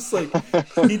sucks. He just like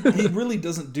he really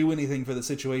doesn't do anything for the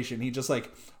situation. He just like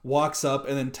walks up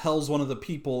and then tells one of the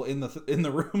people in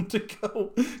the room to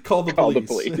go call the Call the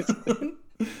police.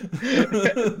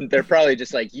 They're probably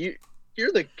just like, you're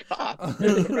the cop,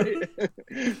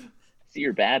 right? See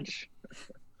your badge.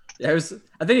 Yeah,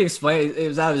 I think he explained it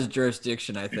was out of his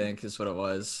jurisdiction. I think is what it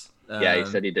was. Yeah, he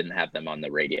said he didn't have them on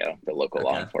the radio, the local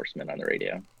law Okay. enforcement on the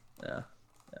radio. Yeah.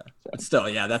 But still,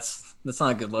 yeah, that's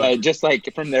not a good look. Just like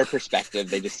from their perspective,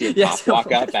 they just see a Yeah, cop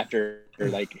walk up after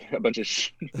like a bunch of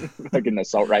fucking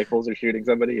assault rifles are shooting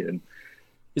somebody, and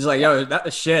He's like, yo,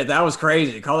 that was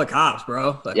crazy. Call the cops,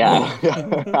 bro. Like, yeah,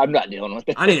 I'm not dealing with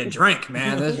it. I need a drink,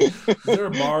 man. Is there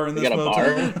a bar in You this got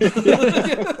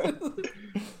a motel?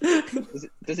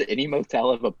 Does any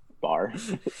motel have a bar?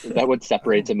 Is that what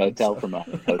separates a motel from a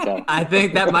hotel? I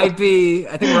think that might be.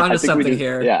 I think we're onto I think we something just-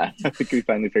 here. Yeah, I think we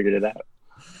finally figured it out.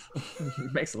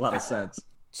 Makes a lot of sense.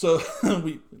 So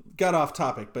we got off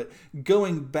topic, but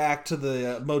going back to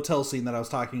the motel scene that I was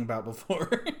talking about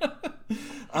before,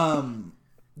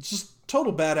 just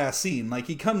total badass scene. Like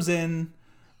he comes in,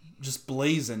 just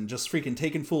blazing, just freaking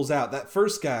taking fools out. That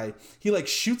first guy, he like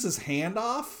shoots his hand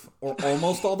off, or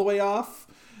almost all the way off.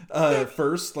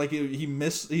 First, like he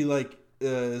missed. He like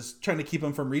is trying to keep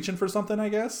him from reaching for something, I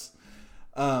guess.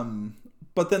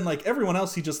 But then like everyone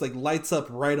else, he just like lights up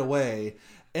right away.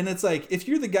 And it's like, if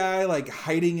you're the guy like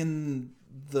hiding in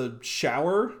the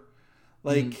shower,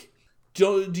 like,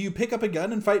 do you pick up a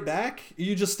gun and fight back? Or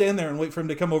you just stand there and wait for him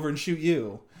to come over and shoot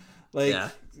you? Like, Yeah.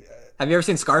 Have you ever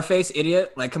seen Scarface,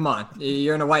 idiot? Like, come on,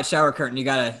 you're in a white shower curtain. You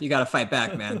gotta fight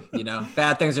back, man. You know,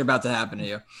 bad things are about to happen to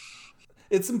you.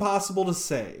 it's impossible to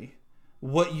say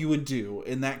what you would do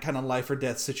in that kind of life or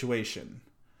death situation.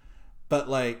 But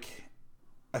like,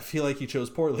 I feel like you chose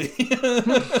poorly.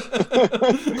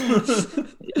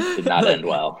 It did not end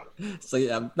well. So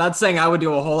yeah, I'm not saying I would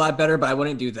do a whole lot better, but I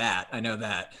wouldn't do that. I know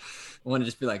that. I want to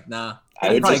just be like, nah. I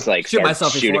I'd would probably just like shoot start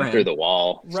myself shooting beforehand. through the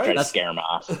wall, Right. try to scare him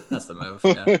off. That's the move.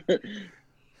 Yeah.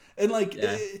 And like,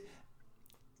 Yeah.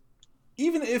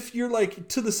 Even if you're like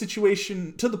to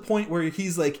the point where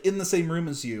he's like in the same room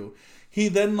as you, he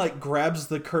then like grabs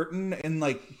the curtain and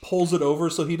like pulls it over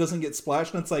so he doesn't get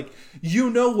splashed. And it's like, you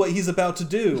know what he's about to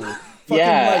do. Fucking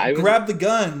Yeah, like I was- grab the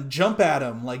gun, jump at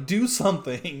him, like do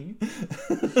something.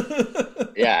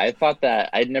 Yeah, I thought that.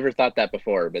 I'd never thought that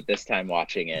before, but this time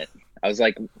watching it, I was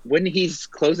like, when he's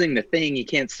closing the thing, he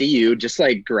can't see you. Just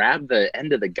like grab the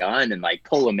end of the gun and like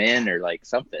pull him in or like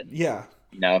something. Yeah.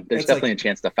 No, there's It's definitely like- a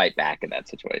chance to fight back in that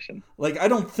situation. Like, I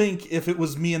don't think if it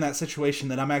was me in that situation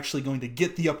that I'm actually going to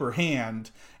get the upper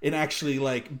hand and actually,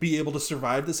 like, be able to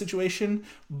survive the situation.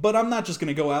 But I'm not just going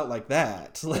to go out like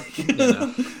that. Like,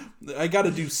 I got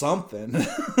to do something.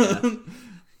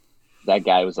 That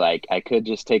guy was like, I could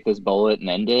just take this bullet and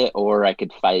end it, or I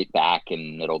could fight back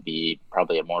and it'll be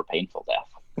probably a more painful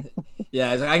death.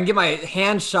 Yeah, it's like, I can get my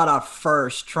hand shot off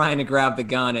first, trying to grab the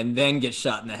gun, and then get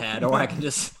shot in the head, or I can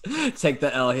just take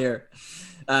the L here.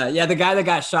 Yeah, the guy that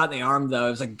got shot in the arm, though,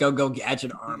 it was like go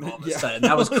gadget arm all of a sudden.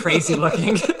 That was crazy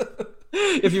looking.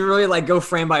 If you really like go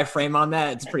frame by frame on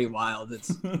that, it's pretty wild.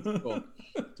 It's cool.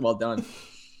 It's well done.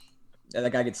 Yeah,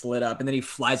 that guy gets lit up, and then he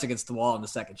flies against the wall in the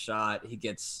second shot. He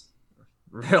gets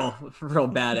real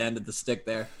bad end of the stick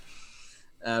there.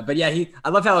 But yeah, I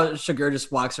love how Chigurh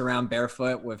just walks around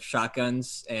barefoot with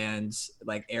shotguns and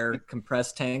like air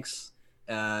compressed tanks.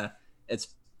 It's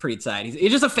pretty tight.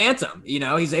 He's just a phantom, you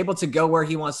know. He's able to go where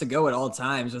he wants to go at all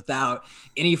times without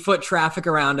any foot traffic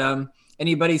around him,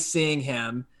 anybody seeing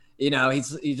him. You know,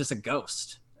 he's just a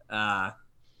ghost.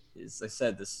 As I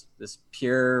said, this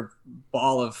pure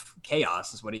ball of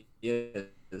chaos is what he is.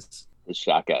 His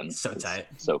shotgun, So tight,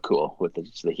 so cool with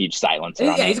the huge silencer.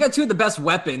 Yeah, he's got two of the best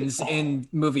weapons in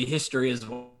movie history as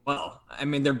well. I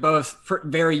mean, they're both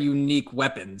very unique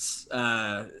weapons.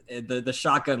 The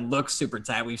shotgun looks super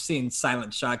tight. We've seen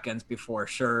silent shotguns before,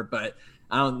 sure, but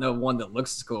I don't know one that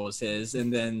looks as cool as his.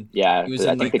 And then yeah, he was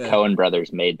I in, think like, the Coen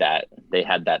brothers made that. They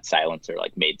had that silencer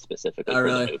like made specifically for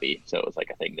really? the movie, so it was like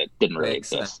a thing that didn't really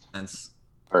Makes exist, sense.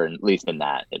 or at least in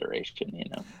that iteration, you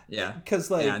know. Yeah,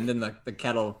 Because, like, yeah, and then the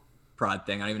kettle prod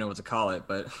thing. I don't even know what to call it,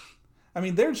 but I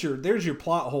mean, there's your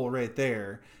plot hole right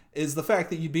there, is the fact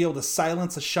that you'd be able to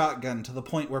silence a shotgun to the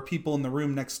point where people in the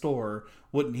room next door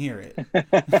wouldn't hear it.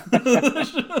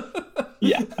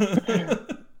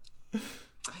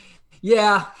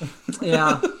 Yeah.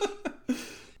 yeah.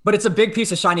 But it's a big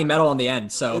piece of shiny metal in the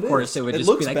end, so of course it would just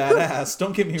looks be like badass.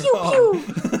 Don't get me wrong.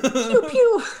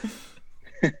 pew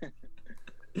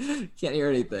pew. Can't hear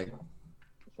anything.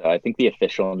 So I think the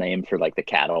official name for like the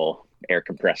cattle air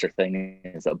compressor thing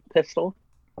is a pistol.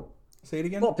 Say it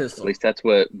again. Bolt At pistol. least that's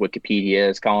what Wikipedia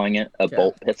is calling it, a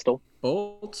bolt pistol.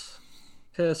 Bolt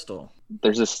pistol.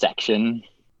 There's a section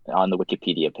on the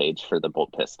Wikipedia page for the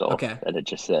bolt pistol. Okay. And it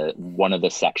just one of the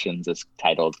sections is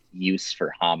titled "Use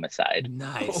for Homicide," Oh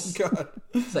Nice. god.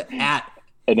 It's like at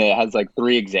and it has like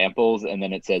 3 examples, and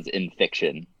then it says "in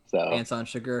fiction." So Anton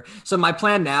Chigurh. So my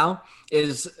plan now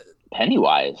is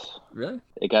Pennywise, really.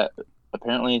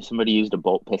 apparently somebody used a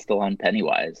bolt pistol on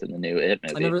Pennywise in the new It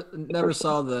movie. I never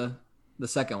saw the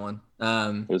second one.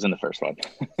 It was in the first one.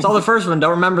 Saw the first one.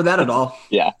 Don't remember that at all.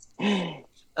 Yeah.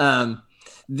 I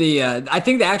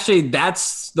think that actually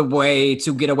that's the way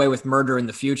to get away with murder in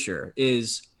the future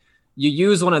is you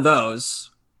use one of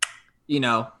those, you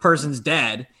know, person's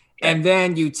dead, and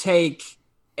then you take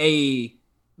a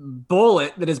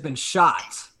bullet that has been shot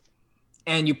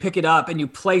and you pick it up and you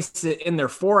place it in their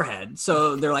forehead.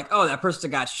 So they're like, oh, that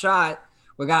person got shot.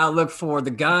 We got to look for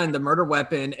the gun, the murder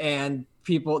weapon, and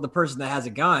the person that has a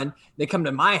gun. They come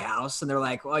to my house and they're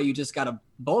like, well, you just got a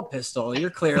bolt pistol. You're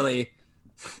clearly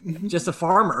just a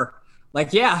farmer.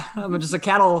 Like, yeah, I'm just a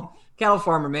cattle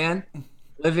farmer, man,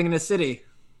 living in a city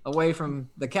away from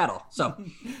the cattle. So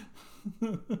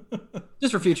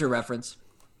just for future reference.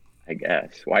 I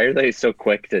guess. Why are they so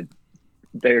quick to?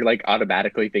 They're like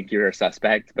automatically think you're a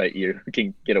suspect, but you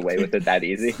can get away with it that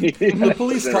easy. The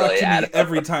police Doesn't talk really to add me up.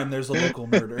 every time there's a local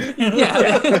murder.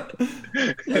 Yeah.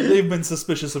 They've been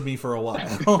suspicious of me for a while.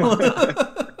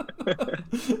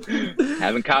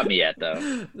 Haven't caught me yet,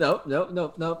 though.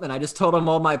 Nope. And I just told them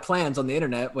all my plans on the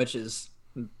internet, which is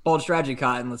bold strategy,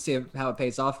 Cotton. Let's see how it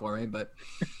pays off for me. But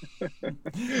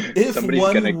If Somebody's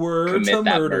one gonna were commit to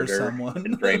that murder murder someone.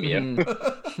 and frame you.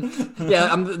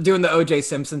 yeah, I'm doing the OJ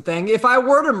Simpson thing. If I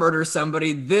were to murder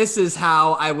somebody, this is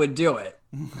how I would do it.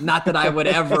 Not that I would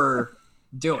ever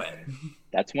do it.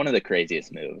 That's one of the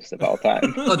craziest moves of all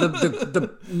time. Oh,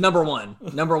 the number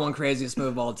one craziest move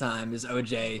of all time is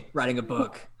OJ writing a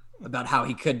book about how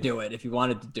he could do it if he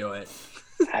wanted to do it.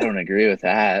 I don't agree with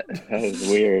that. That was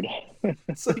weird.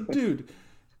 It's like, dude,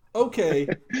 okay.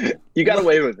 You got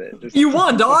away with it. Just You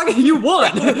won, dog. You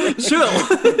won. Chill.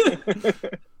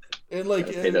 And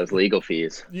like pay those legal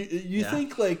fees. you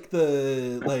think like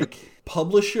the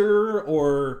publisher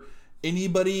or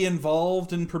anybody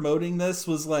involved in promoting this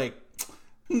was like,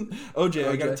 OJ,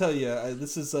 I gotta tell you,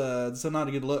 this is not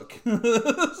a good look.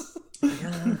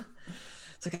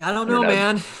 It's like, I don't know,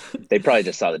 man. They probably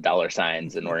just saw the dollar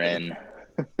signs and were in.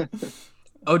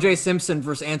 OJ Simpson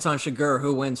versus Anton Chigurh.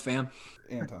 Who wins, fam?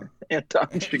 Anton. Anton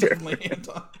Chigurh. Definitely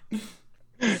Anton.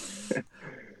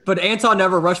 But Anton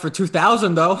never rushed for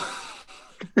 2,000 though.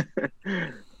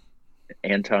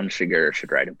 Anton Chigurh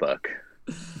should write a book.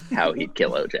 How he'd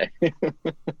kill OJ.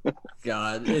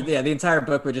 God, yeah, the entire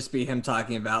book would just be him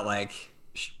talking about like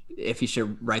if he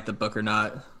should write the book or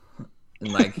not,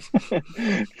 and like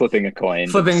flipping a coin,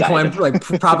 like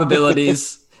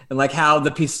probabilities, and like how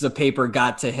the pieces of paper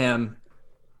got to him.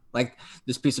 Like,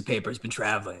 this piece of paper has been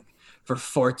traveling for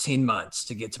 14 months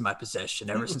to get to my possession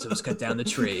ever since it was cut down the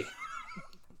tree,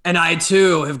 and I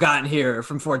too have gotten here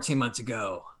from 14 months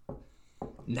ago.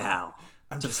 Now,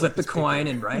 to flip the coin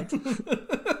and write.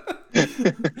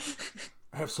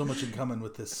 I have so much in common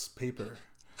with this paper.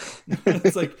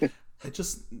 It's like, I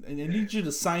need you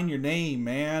to sign your name,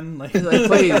 man. Like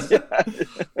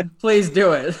please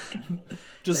do it.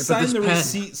 Just sign the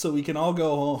receipt so we can all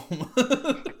go home.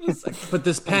 But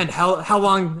this pen, how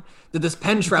long did this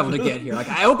pen travel to get here? Like,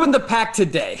 I opened the pack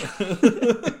today.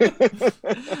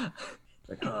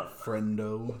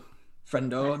 Friendo,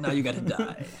 now you gotta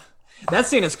die. That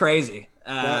scene is crazy.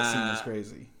 That scene is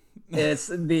crazy. It's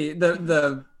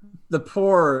the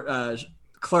poor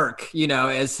clerk, you know,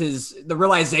 as the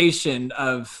realization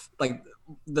of like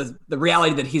the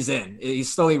reality that he's in.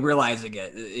 He's slowly realizing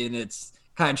it, and it's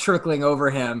kind of trickling over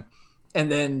him.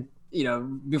 And then, you know,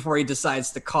 before he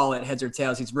decides to call it heads or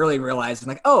tails, he's really realizing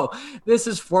like, oh, this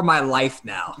is for my life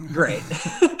now. Great.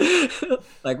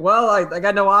 Like, well, I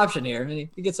got no option here. And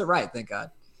he gets it right, thank God.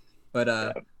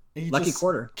 But he lucky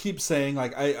quarter. Keeps saying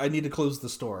like, I need to close the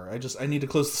store. I need to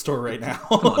close the store right now.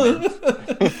 Come on,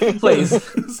 man. Please.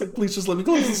 Like, please just let me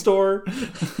close the store.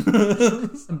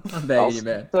 I'm begging you,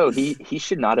 man. So he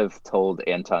should not have told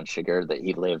Anton Chigurh that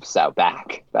he lives out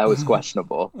back. That was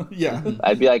questionable. Yeah.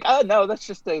 I'd be like, oh no, that's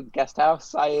just a guest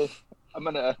house. I'm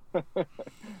gonna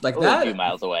like a that few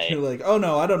miles away. You're like, oh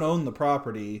no, I don't own the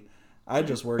property. I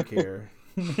just work here.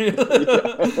 It's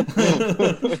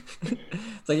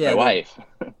like, yeah, my wife.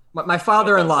 My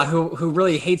father-in-law, who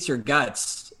really hates your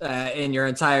guts and your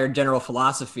entire general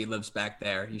philosophy, lives back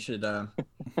there. You should go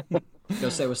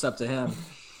say what's up to him.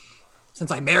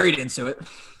 Since I married into it.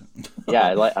 Yeah,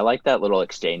 I like that little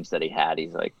exchange that he had.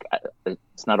 He's like,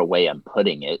 it's not a way I'm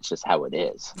putting it; it's just how it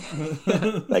is.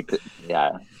 Like,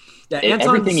 yeah.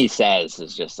 Everything he says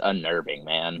is just unnerving,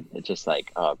 man. It's just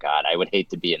like, oh God, I would hate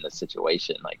to be in this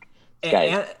situation. Like, this guy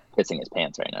is pissing his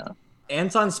pants right now.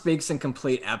 Anton speaks in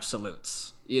complete absolutes.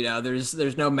 You know,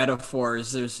 there's no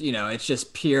metaphors. It's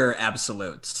just pure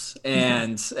absolutes.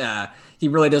 And he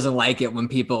really doesn't like it when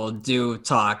people do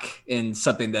talk in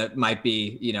something that might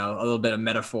be, you know, a little bit of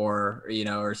metaphor, you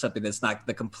know, or something that's not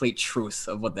the complete truth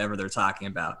of whatever they're talking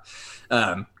about.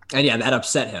 And yeah, that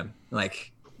upset him.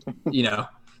 Like, you know,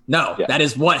 no, yeah. That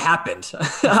is what happened.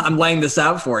 I'm laying this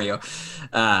out for you.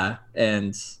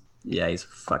 And yeah, he's a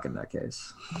fucking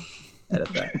nutcase. Edit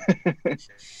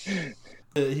that.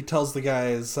 He tells the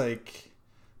guys, like,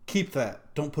 keep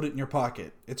that. Don't put it in your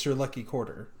pocket. It's your lucky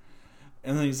quarter.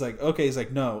 And then he's like, okay. He's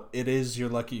like, no, it is your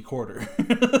lucky quarter.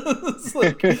 It's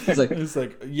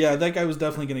like, yeah, that guy was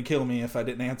definitely going to kill me if I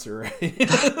didn't answer right.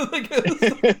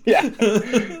 Yeah.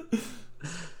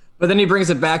 But then he brings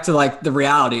it back to, like, the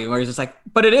reality where he's just like,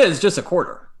 but it is just a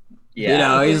quarter. Yeah. You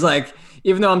know, he's like,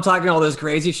 even though I'm talking all this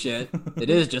crazy shit, it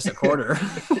is just a quarter.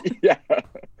 Yeah.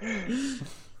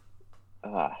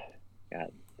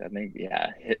 God, that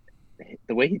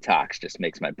the way he talks just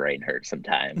makes my brain hurt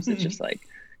sometimes. It's just like,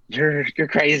 you're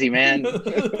crazy, man.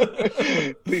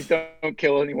 Please don't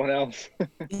kill anyone else.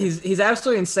 He's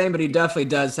absolutely insane, but he definitely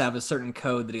does have a certain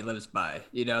code that he lives by.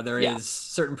 You know, there is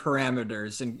certain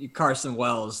parameters, and Carson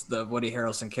Wells, the Woody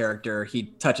Harrelson character, he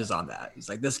touches on that. He's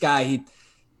like, this guy,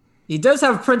 he does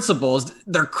have principles.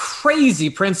 They're crazy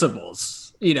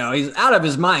principles. You know, he's out of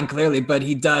his mind clearly, but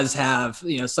he does have,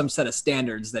 you know, some set of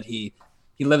standards that he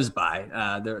lives by.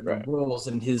 The rules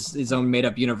in his own made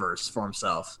up universe for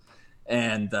himself.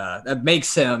 And that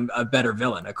makes him a better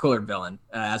villain, a cooler villain,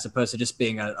 as opposed to just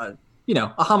being a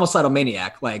homicidal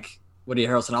maniac, like Woody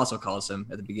Harrelson also calls him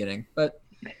at the beginning. But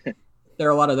there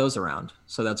are a lot of those around,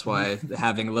 so that's why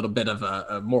having a little bit of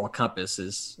a moral compass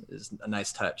is a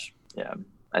nice touch. Yeah,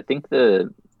 I think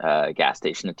the gas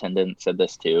station attendant said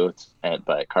this too,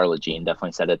 but Carla Jean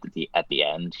definitely said it at the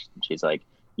end. She's like,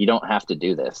 "You don't have to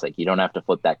do this. Like, you don't have to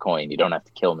flip that coin. You don't have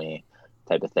to kill me,"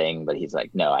 type of thing. But he's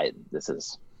like, "No, this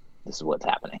is what's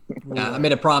happening." I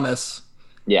made a promise.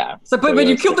 Yeah. It's like, but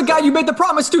you killed the guy you made the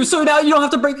promise to, so now you don't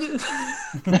have to break it.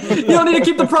 You don't need to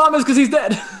keep the promise because he's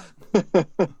dead.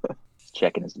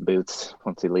 Checking his boots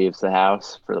once he leaves the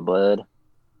house for the blood.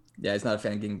 Yeah, he's not a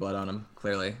fan of getting blood on him,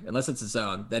 clearly, unless it's his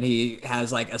own. Then he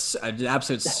has like an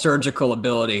absolute surgical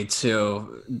ability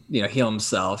to, heal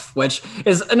himself, which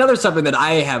is another something that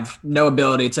I have no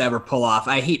ability to ever pull off.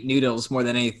 I hate needles more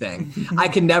than anything. I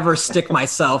can never stick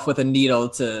myself with a needle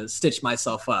to stitch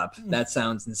myself up. That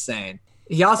sounds insane.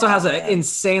 He also has an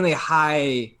insanely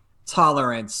high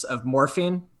tolerance of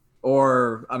morphine,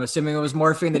 or I'm assuming it was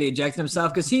morphine that he injected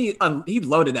himself, because he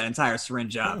loaded that entire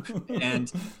syringe up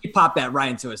and he popped that right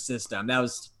into his system.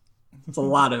 It's a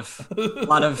lot of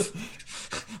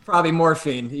probably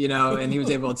morphine, and he was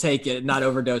able to take it, not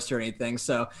overdose or anything.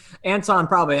 So Anton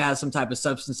probably has some type of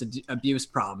substance abuse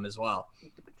problem as well.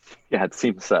 Yeah, it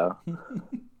seems so.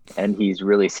 And he's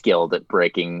really skilled at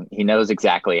breaking. He knows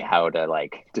exactly how to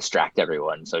like distract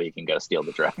everyone so he can go steal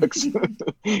the drugs.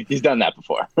 He's done that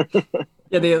before.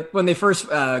 Yeah, when they first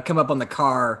come up on the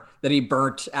car that he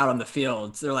burnt out on the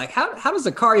fields, they're like, how does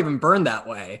a car even burn that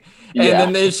way? And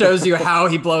then it shows you how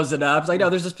he blows it up. It's like, no,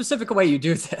 there's a specific way you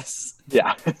do this.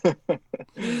 Yeah.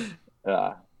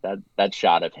 That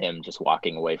shot of him just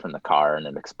walking away from the car and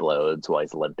it explodes while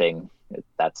he's limping.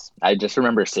 I just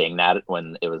remember seeing that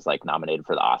when it was like nominated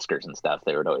for the Oscars and stuff.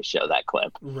 They would always show that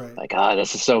clip. Right. Like, oh,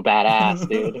 this is so badass,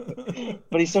 dude.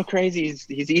 But he's so crazy.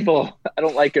 He's evil. I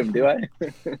don't like him, do I?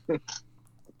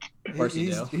 Of course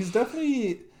you do. He's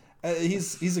definitely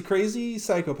he's a crazy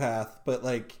psychopath, but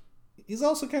like he's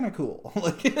also kind of cool.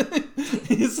 Like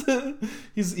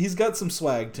he's got some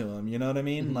swag to him. You know what I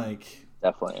mean? Mm-hmm. Like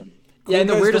definitely. Cool, in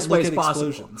the weirdest ways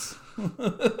possible.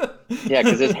 Yeah,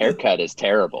 because his haircut is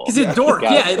terrible. He's a dork.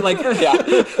 Yeah,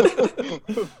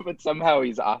 but somehow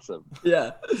he's awesome.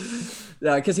 Yeah,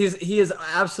 because he is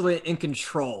absolutely in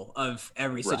control of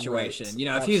every situation. Right. If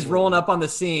Absolutely. He's rolling up on the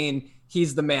scene,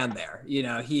 he's the man there.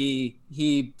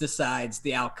 He decides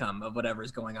the outcome of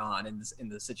whatever's going on in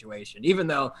the situation. Even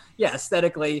though,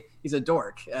 aesthetically, he's a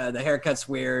dork. The haircut's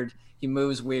weird. He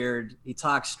moves weird. He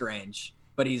talks strange.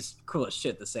 But he's cool as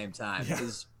shit at the same time. Yeah.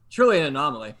 He's truly an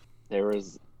anomaly. There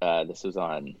was this was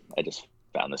on. I just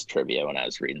found this trivia when I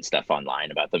was reading stuff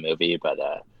online about the movie, but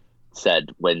said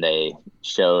when the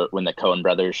Coen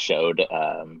brothers showed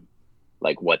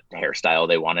like what hairstyle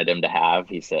they wanted him to have,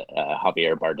 he said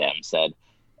Javier Bardem said,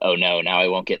 "Oh no, now I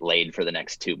won't get laid for the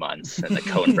next 2 months." And the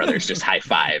Coen brothers just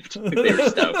high-fived. They were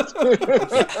stoked.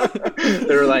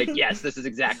 They were like, "Yes, this is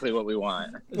exactly what we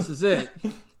want. This is it.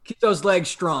 Keep those legs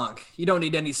strong. You don't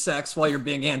need any sex while you're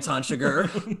being Anton Chigurh."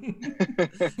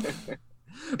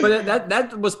 But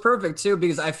that was perfect too,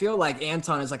 because I feel like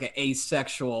Anton is like an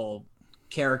asexual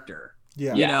character.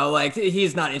 Yeah. Like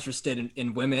he's not interested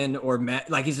in women or men.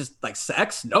 Like he's just like,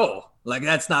 sex? No. Like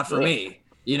that's not for me.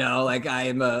 Like I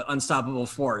am an unstoppable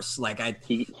force. Like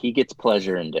he gets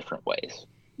pleasure in different ways.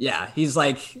 Yeah, he's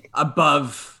like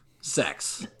above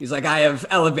sex. He's like, I have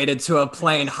elevated to a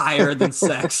plane higher than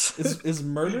sex. Is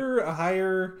murder a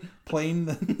higher plane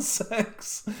than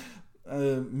sex?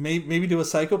 Maybe to a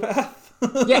psychopath?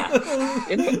 Yeah,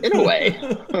 in a way.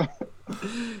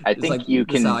 I think like, you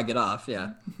can. That's how I get off.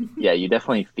 Yeah. Yeah, you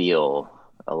definitely feel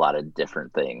a lot of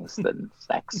different things than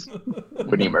sex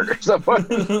when you murder someone.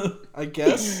 I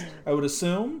guess. I would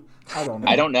assume. I don't know.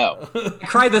 I don't know. I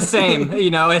cry the same.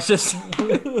 It's just.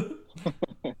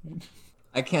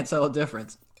 I can't tell a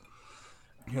difference.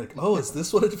 You're like, oh, is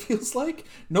this what it feels like?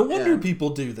 No wonder people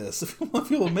do this. I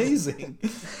feel amazing.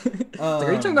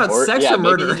 Are you talking about sex or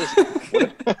murder?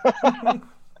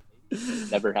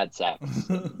 Never had sex.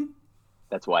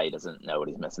 That's why he doesn't know what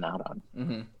he's missing out on.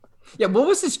 Mm-hmm. Yeah, what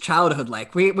was his childhood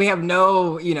like? We have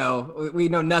no, we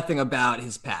know nothing about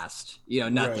his past.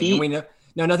 Nothing. Right. We know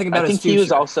nothing about his future. I think he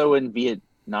was also in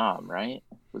Vietnam, right?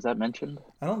 Was that mentioned?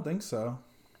 I don't think so.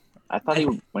 I thought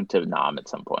he went to Nam at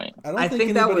some point. I don't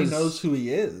think anybody knows who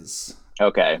he is.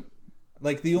 Okay.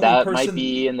 Like the only that person might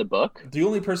be in the book. The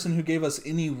only person who gave us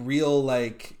any real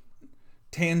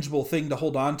tangible thing to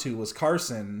hold on to was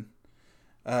Carson.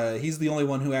 He's the only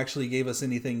one who actually gave us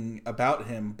anything about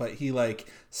him, but he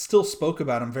still spoke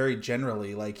about him very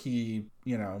generally. Like he,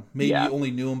 maybe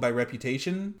only knew him by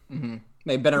reputation. Mm-hmm.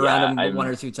 They've been around him one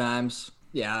or two times.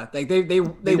 Yeah, they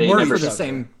work for the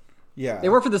same. Yeah, they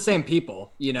work for the same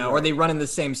people, right. Or they run in the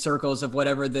same circles of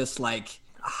whatever this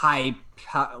high,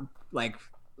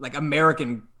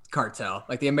 American cartel,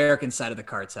 like the American side of the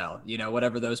cartel,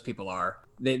 whatever those people are.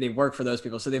 They work for those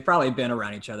people, so they've probably been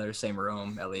around each other, same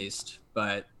room at least.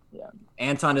 But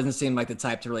Anton doesn't seem like the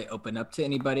type to really open up to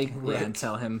anybody, and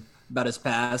tell him about his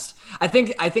past. I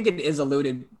think it is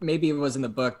alluded, maybe it was in the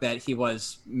book, that he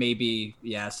was maybe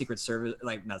Secret Service,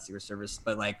 not Secret Service,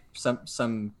 but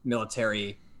some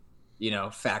military.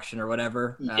 Faction or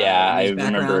whatever. I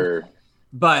remember.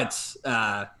 But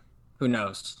who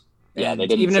knows? Yeah, And they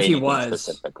didn't even say if he anything was,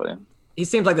 specifically. he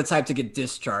seems like the type to get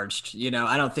discharged.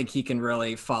 I don't think he can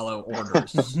really follow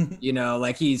orders.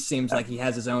 Like he seems like he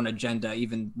has his own agenda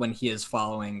even when he is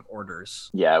following orders.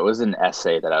 Yeah, it was an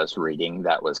essay that I was reading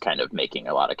that was kind of making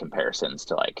a lot of comparisons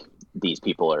to like these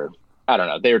people are, I don't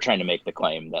know, they were trying to make the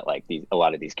claim that like a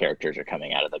lot of these characters are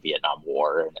coming out of the Vietnam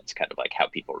War, and it's kind of like how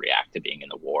people react to being in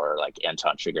the war. Like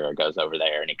Anton Chigurh goes over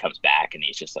there and he comes back and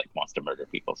he's just like wants to murder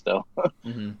people still.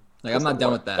 Mm-hmm. Like I'm not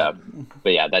done with that.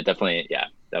 But yeah, that definitely,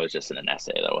 that was just in an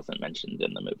essay that wasn't mentioned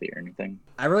in the movie or anything.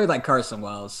 I really like Carson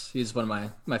Wells. He's one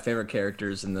of my favorite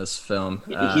characters in this film.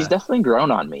 He's definitely grown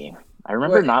on me. I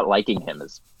remember not liking him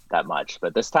as that much,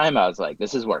 but this time I was like,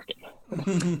 this is working.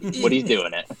 Woody's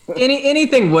doing it.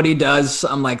 Anything Woody does,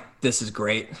 I'm like, this is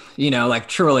great. Like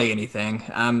truly anything.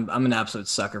 I'm an absolute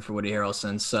sucker for Woody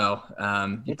Harrelson. So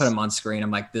you put him on screen,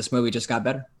 I'm like, this movie just got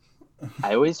better.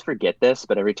 I always forget this,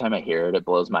 but every time I hear it, it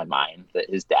blows my mind that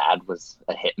his dad was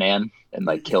a hitman and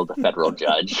like killed a federal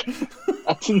judge.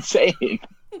 That's insane.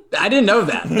 I didn't know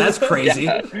that. That's crazy.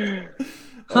 Yeah.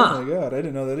 Oh my God, I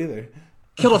didn't know that either.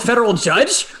 Killed a federal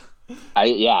judge?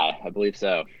 I believe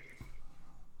so.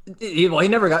 He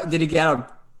never got. Did he get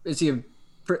out? You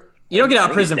don't get out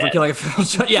of prison for killing a federal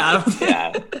judge. Yeah.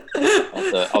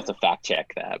 I'll have to fact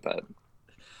check that, but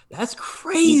that's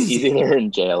crazy. He's either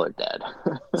in jail or dead.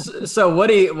 So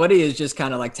Woody is just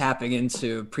kind of like tapping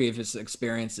into previous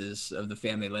experiences of the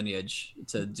family lineage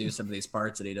to do some of these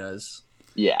parts that he does.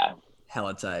 Yeah.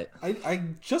 Hella tight. I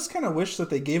just kind of wish that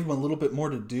they gave him a little bit more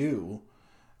to do.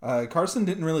 Carson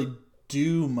didn't really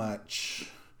do much.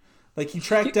 Like he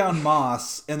tracked down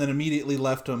Moss and then immediately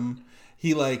left him.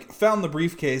 He like found the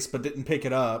briefcase but didn't pick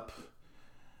it up.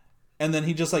 And then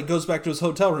he just like goes back to his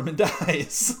hotel room and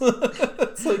dies.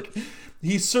 It's like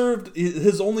he served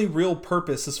his only real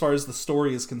purpose as far as the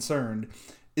story is concerned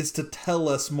is to tell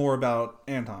us more about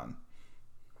Anton.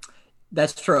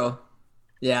 That's true.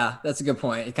 Yeah, that's a good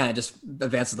point. It kind of just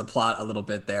advances the plot a little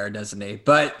bit there, doesn't he?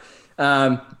 But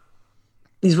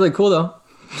he's really cool though.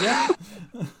 Yeah.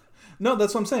 No,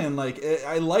 that's what I'm saying. Like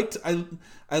I liked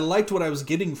what I was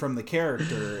getting from the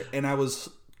character, and I was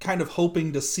kind of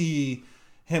hoping to see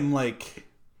him like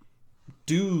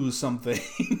do something.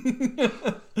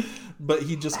 But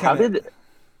he just kind of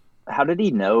How did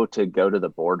he know to go to the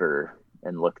border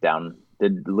and look down?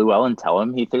 Did Llewellyn tell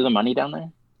him he threw the money down there?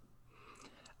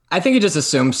 I think he just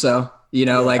assumed so.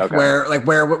 Okay.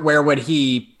 Where would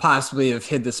he possibly have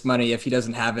hid this money if he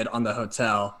doesn't have it on the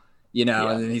hotel? And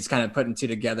then he's kind of putting two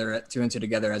and two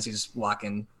together as he's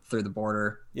walking through the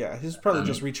border. Yeah, he's probably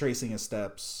just retracing his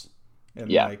steps. And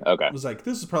was like,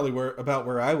 this is probably about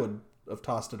where I would have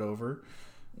tossed it over.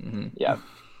 Mm-hmm. Yeah.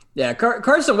 Yeah,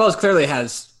 Carson Wells clearly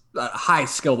has a high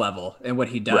skill level in what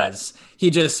he does. Right. He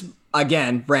just,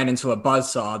 again, ran into a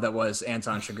buzzsaw that was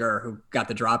Anton Chigurh, who got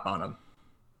the drop on him,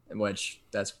 which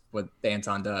that's what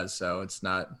Anton does. So it's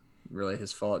not really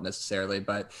his fault necessarily.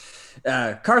 But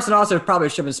Carson also probably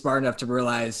should have been smart enough to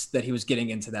realize that he was getting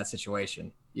into that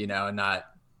situation, and not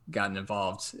gotten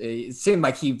involved. It seemed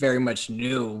like he very much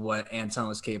knew what Anton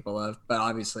was capable of, but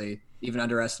obviously even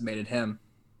underestimated him.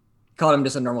 Called him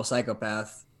just a normal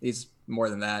psychopath. He's more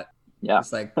than that. Yeah.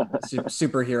 He's like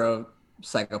superhero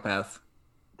psychopath.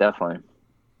 Definitely.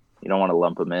 You don't want to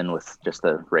lump him in with just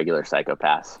the regular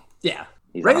psychopaths. Yeah.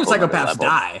 Regular psychopaths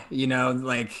die,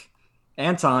 like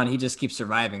Anton, he just keeps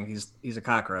surviving. He's a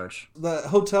cockroach. The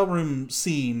hotel room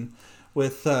scene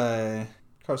with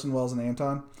Carson Wells and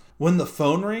Anton, when the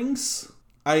phone rings,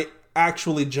 I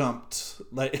actually jumped.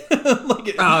 It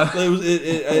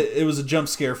was a jump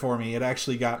scare for me. It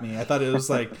actually got me. I thought it was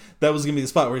like that was gonna be the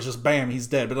spot where it's just bam, he's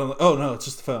dead. But I'm like, oh no, it's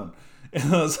just the phone.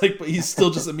 And I was like, but he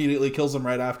still just immediately kills him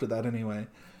right after that anyway.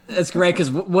 It's great because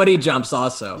Woody jumps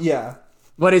also. Yeah.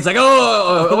 Woody's like,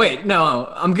 oh wait,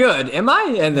 no, I'm good. Am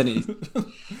I? And then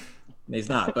he's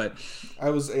not. But I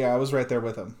was right there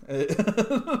with him.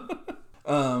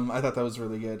 I thought that was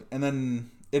really good. And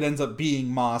then it ends up being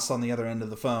Moss on the other end of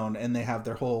the phone, and they have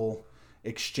their whole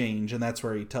exchange, and that's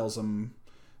where he tells him,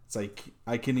 it's like,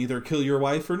 I can either kill your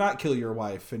wife or not kill your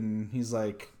wife. And he's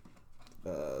like,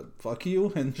 fuck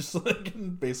you, and just like,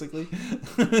 basically.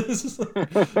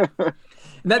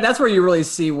 That's where you really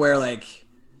see where, like,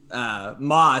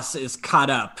 Moss is caught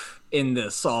up in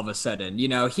this all of a sudden.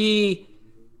 He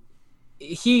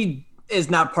is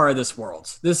not part of this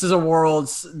world. This is a world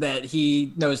that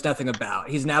he knows nothing about.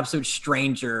 He's an absolute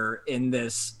stranger in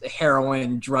this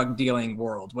heroin drug dealing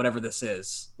world, whatever this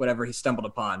is, whatever he stumbled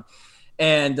upon.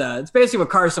 And it's basically what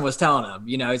Carson was telling him.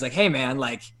 He's like, hey man,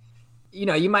 like,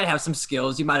 you might have some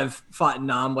skills, you might have fought in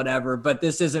Nam, whatever, but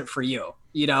this isn't for you.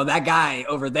 That guy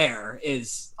over there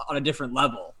is on a different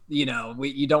level.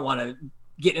 you don't want to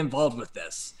get involved with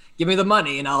this. Give me the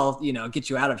money and I'll, get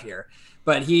you out of here.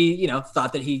 But he,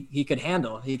 thought that he can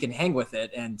hang with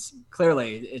it. And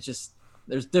clearly it's just,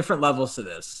 there's different levels to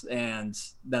this. And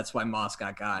that's why Moss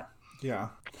got. Yeah.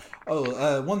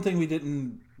 Oh, one thing we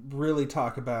didn't really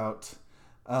talk about,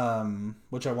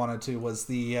 which I wanted to, was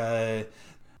the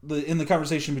in the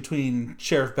conversation between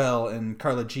Sheriff Bell and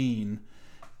Carla Jean,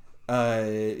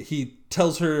 he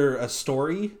tells her a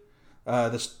story,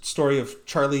 the story of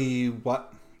Charlie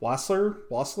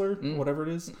Wassler, whatever it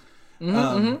is.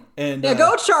 And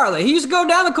go Charlie. He used to go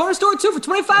down the corner store too for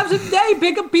 25 cents a day,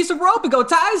 pick up a piece of rope and go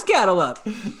tie his cattle up.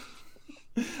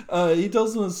 He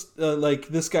tells him like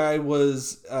this guy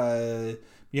was a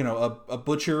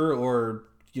butcher, or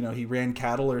he ran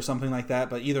cattle or something like that.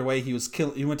 But either way, he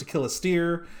went to kill a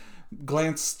steer,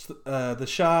 glanced the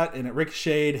shot, and it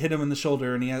ricocheted, hit him in the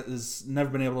shoulder, and he has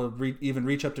never been able to even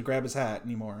reach up to grab his hat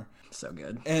anymore. So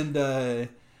good. And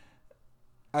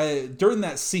during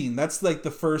that scene, that's like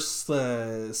the first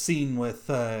scene with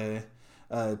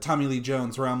Tommy Lee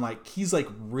Jones, where I'm like, he's like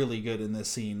really good in this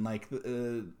scene. Like,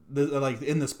 like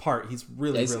in this part, he's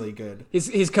really good.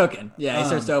 He's cooking. Yeah, he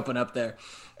starts to open up there,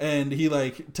 and he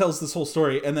like tells this whole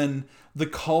story, and then the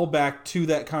callback to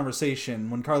that conversation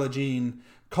when Carla Jean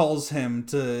calls him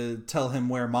to tell him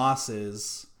where Moss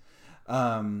is.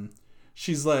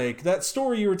 She's like, that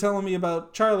story you were telling me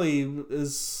about Charlie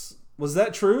was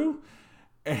that true?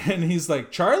 And he's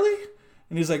like, Charlie?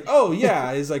 And he's like, oh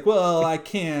yeah. He's like, well, I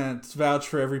can't vouch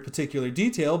for every particular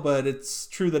detail, but it's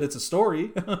true that it's a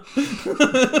story.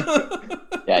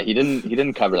 Yeah, he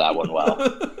didn't cover that one well.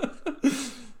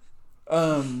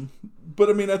 But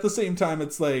I mean, at the same time,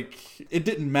 it's like, it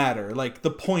didn't matter. Like,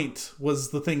 the point was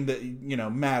the thing that,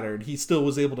 mattered. He still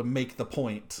was able to make the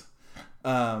point.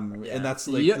 And that's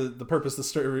like the purpose the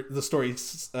story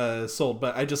sold.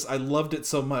 But I loved it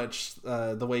so much,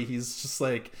 the way he's just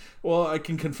like, well, I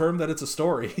can confirm that it's a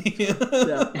story.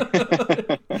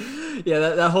 Yeah,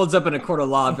 that holds up in a court of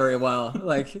law very well.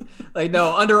 Like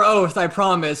no, under oath, I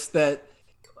promise that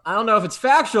I don't know if it's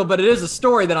factual, but it is a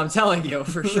story that I'm telling you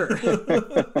for sure.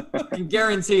 I can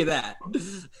guarantee that.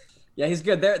 Yeah, he's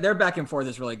good. Their back and forth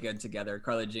is really good together.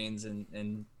 Carla Jean's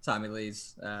and Tommy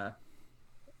Lee's.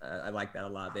 I like that a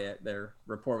lot. Their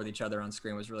rapport with each other on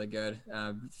screen was really good.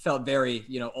 Felt very,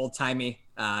 old timey.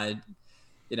 Like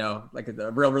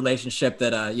a real relationship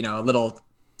that a little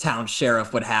town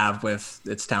sheriff would have with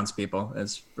its townspeople.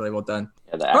 It's really well done.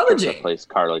 Yeah, the actress that plays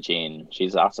Carla Jean,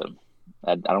 she's awesome.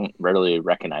 I don't rarely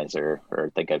recognize her or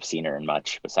think I've seen her in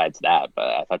much besides that, but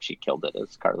I thought she killed it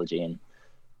as Carla Jean.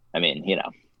 I mean,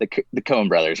 the Coen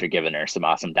brothers are giving her some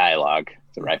awesome dialogue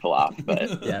to rifle off,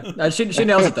 but yeah, she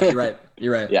nails it though.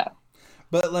 You're right. Yeah,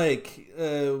 but like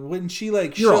when she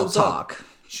like shows up,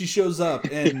 she shows up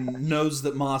and knows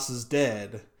that Moss is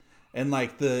dead, and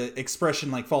like the expression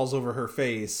like falls over her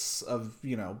face of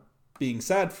being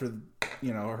sad for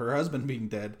her husband being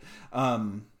dead.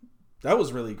 That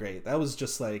was really great. That was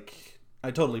just like,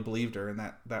 I totally believed her in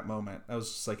that moment. That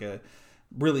was just like a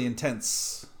really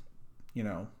intense,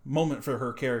 moment for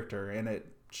her character, and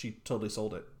she totally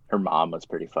sold it. Her mom was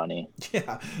pretty funny.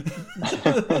 Yeah.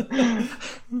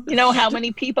 You know how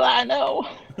many people I know?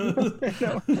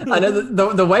 I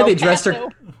know the way they dressed her.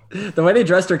 The way they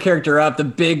dressed her character up, the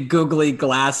big googly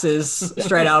glasses,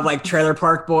 straight out of like Trailer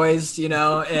Park Boys,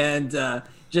 and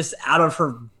just out of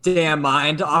her damn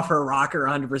mind, off her rocker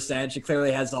 100%. She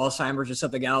clearly has Alzheimer's or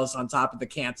something else on top of the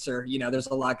cancer. There's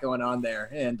a lot going on there.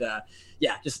 And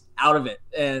just out of it.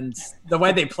 And the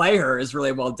way they play her is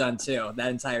really well done too. That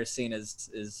entire scene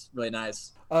is really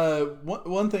nice.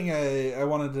 One thing I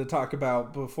wanted to talk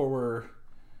about before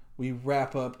we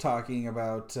wrap up talking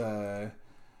about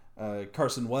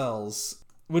Carson Wells.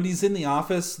 When he's in the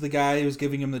office, the guy who's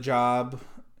giving him the job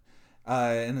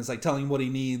and is like telling him what he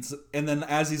needs, and then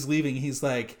as he's leaving, he's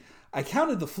like, I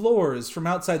counted the floors from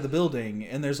outside the building,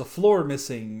 and there's a floor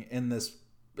missing in this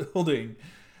building.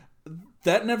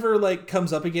 That never like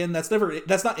comes up again. That's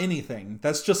not anything.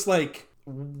 That's just like,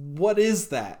 what is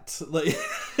that? Like,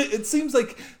 it seems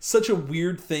like such a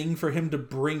weird thing for him to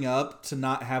bring up to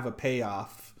not have a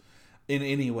payoff in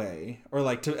any way, or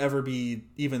like to ever be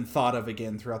even thought of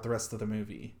again throughout the rest of the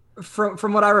movie.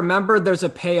 From what I remember, there's a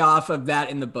payoff of that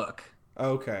in the book.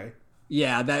 Okay.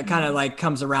 Yeah, that kind of like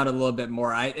comes around a little bit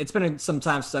more. It's been some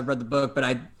time since I've read the book, but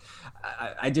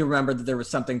I do remember that there was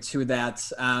something to that.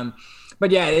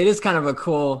 But yeah, it is kind of a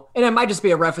cool, and it might just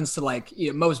be a reference to like,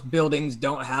 most buildings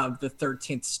don't have the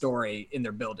 13th story in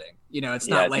their building. It's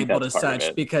not labeled as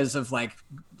such because of like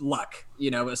luck,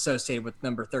 associated with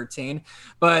number 13.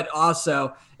 But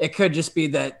also it could just be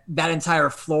that entire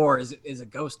floor is a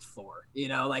ghost floor,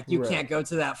 like you can't go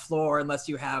to that floor unless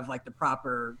you have like the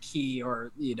proper key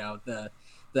or,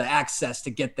 the access to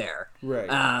get there.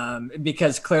 Right.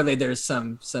 Because clearly there's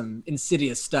some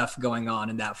insidious stuff going on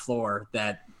in that floor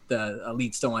that the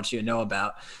elites don't want you to know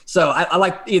about. So I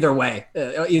like either way.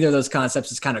 Either of those concepts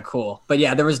is kind of cool. But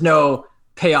yeah, there was no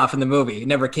payoff in the movie. It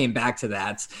never came back to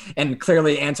that. And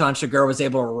clearly Anton Chigurh was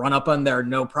able to run up on there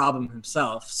no problem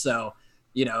himself. So,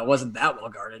 it wasn't that well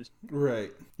guarded.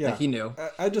 Right. Yeah. Like he knew.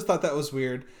 I just thought that was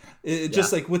weird. It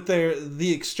just like with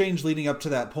the exchange leading up to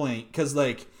that point, because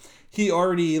like he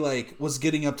already like was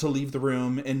getting up to leave the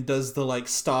room and does the like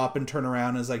stop and turn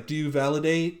around as like, do you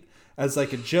validate, as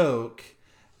like a joke,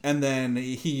 and then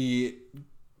he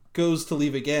goes to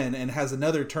leave again and has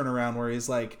another turnaround where he's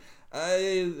like,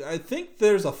 I think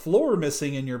there's a floor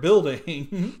missing in your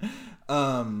building.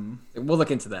 We'll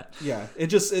look into that. Yeah,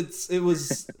 it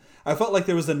was I felt like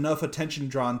there was enough attention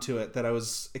drawn to it that I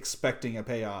was expecting a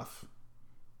payoff.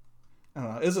 I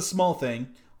don't know. It was a small thing.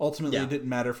 Ultimately, It didn't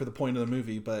matter for the point of the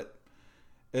movie, but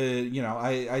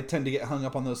I tend to get hung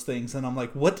up on those things, and I'm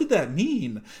like, what did that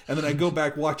mean? And then I go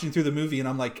back watching through the movie, and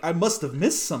I'm like, I must have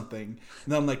missed something.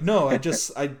 And then I'm like, no,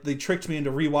 they tricked me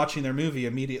into rewatching their movie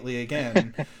immediately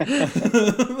again.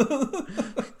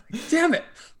 Damn it!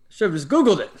 Should have just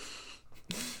Googled it.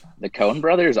 The Coen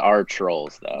brothers are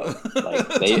trolls, though. Like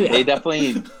they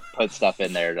definitely put stuff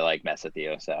in there to like mess with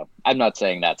you. So I'm not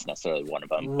saying that's necessarily one of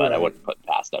them, but I wouldn't put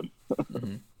past them.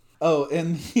 Mm-hmm. Oh,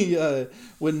 and he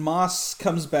when Moss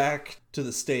comes back to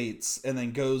the States and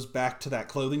then goes back to that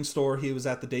clothing store he was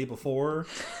at the day before,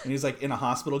 and he's like in a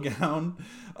hospital gown.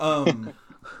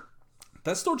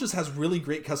 That store just has really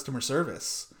great customer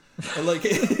service. Like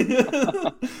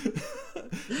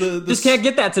just can't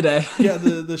get that today. Yeah,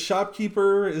 the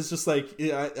shopkeeper is just like,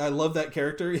 I love that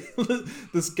character.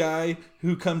 This guy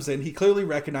who comes in, he clearly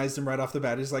recognized him right off the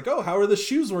bat. He's like, oh, how are the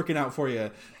shoes working out for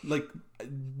you? Like,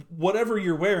 whatever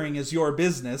you're wearing is your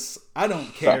business. I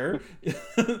don't care.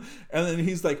 And then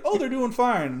he's like, oh, they're doing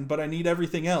fine, but I need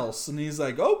everything else. And he's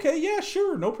like, okay, yeah,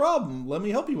 sure, no problem. Let me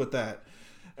help you with that.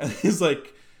 And he's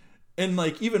like, and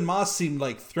like even Moss seemed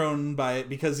like thrown by it,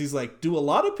 because he's like, do a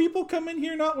lot of people come in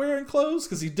here not wearing clothes?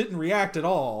 Because he didn't react at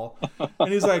all.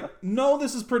 And he's like, no,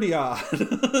 this is pretty odd.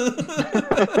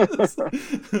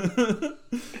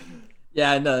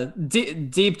 Yeah, in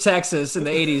deep Texas in the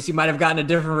 80s, he might have gotten a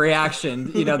different reaction,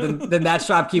 than that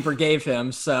shopkeeper gave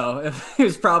him. So he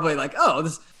was probably like, oh,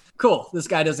 this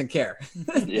guy doesn't care.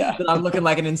 Yeah. That I'm looking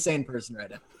like an insane person right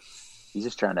now. He's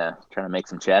just trying to make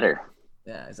some cheddar.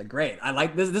 Yeah, he's like, great. I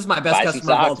like this. This is my best Buy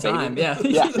customer of all time. Baby.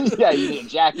 Yeah. Yeah. You need a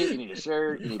jacket. You need a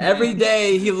shirt. Every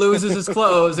day he loses his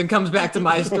clothes and comes back to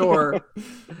my store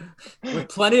with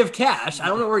plenty of cash. I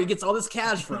don't know where he gets all this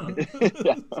cash from.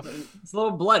 Yeah. It's a little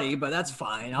bloody, but that's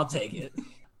fine. I'll take it.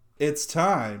 It's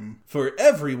time for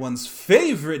everyone's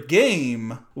favorite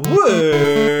game.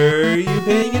 Were you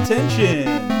paying attention?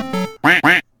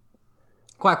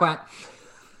 Quack, quack.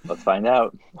 Let's find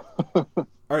out.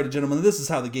 All right, gentlemen, this is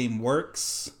how the game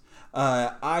works.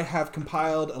 I have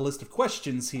compiled a list of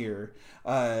questions here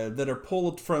that are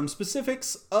pulled from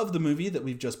specifics of the movie that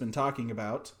we've just been talking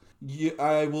about.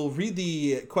 I will read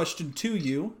the question to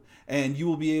you, and you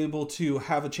will be able to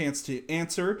have a chance to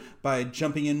answer by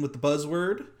jumping in with the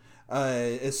buzzword.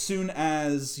 As soon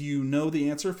as you know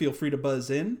the answer, feel free to buzz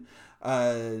in.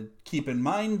 Keep in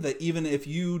mind that even if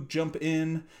you jump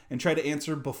in and try to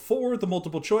answer before the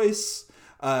multiple choice,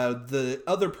 the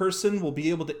other person will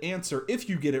be able to answer if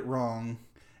you get it wrong,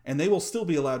 and they will still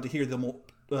be allowed to hear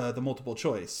the multiple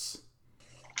choice.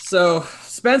 So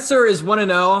Spencer is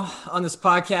 1-0 on this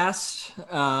podcast,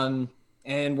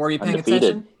 and were you paying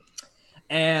attention?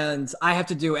 And I have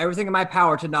to do everything in my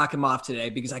power to knock him off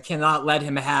today, because I cannot let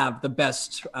him have the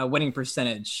best winning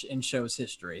percentage in show's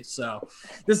history. So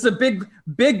this is a big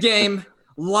game.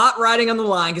 Lot riding on the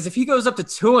line, because if he goes up to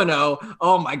 2-0,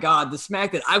 oh my God, the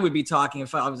smack that I would be talking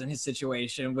if I was in his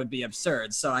situation would be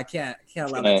absurd. So I can't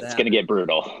allow that to happen. It's going to get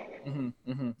brutal.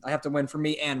 I have to win for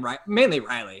me and mainly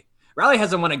Riley. Riley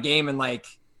hasn't won a game in like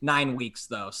 9 weeks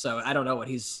though, so I don't know what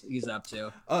he's up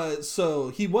to. So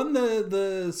he won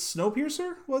the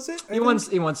Snowpiercer, was it? He won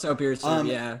Snowpiercer,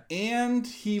 yeah. And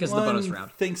he won the bonus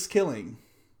round. Thanksgiving.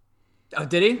 Oh,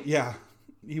 did he? Yeah.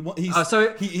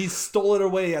 He stole it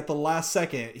away at the last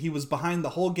second. He was behind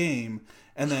the whole game,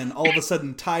 and then all of a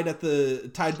sudden tied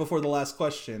before the last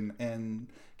question and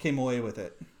came away with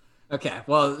it. Okay,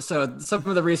 well, so some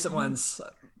of the recent ones,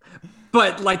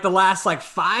 but like the last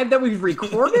 5 that we've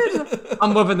recorded,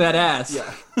 I'm whooping that ass.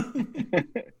 Yeah.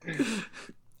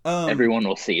 Everyone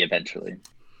will see eventually.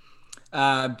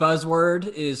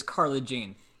 Buzzword is Carla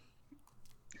Jean.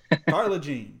 Carla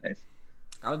Jean. Nice.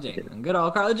 Carla Jean. Good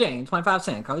old Carla Jean. 25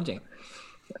 cents. Carla Jean.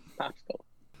 Popsicle.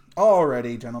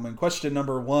 Alrighty, gentlemen. Question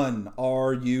number 1.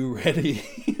 Are you ready?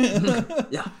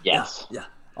 Yeah. Yes. Yeah.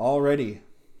 Alrighty.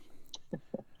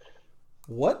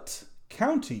 What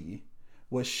county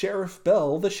was Sheriff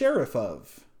Bell the sheriff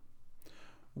of?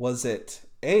 Was it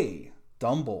A,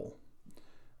 Dumble,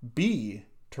 B,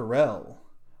 Terrell,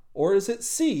 or is it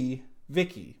C,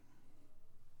 Vicky?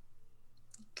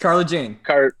 Carla Jean.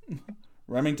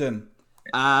 Remington.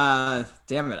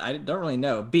 Damn it. I don't really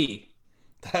know. B.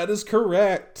 That is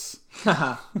correct.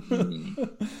 I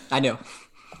know.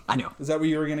 Is that what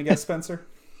you were going to guess, Spencer?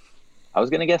 I was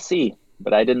gonna guess C,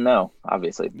 but I didn't know.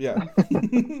 Obviously. Yeah.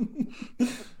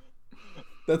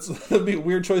 That'd be a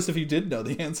weird choice if you did know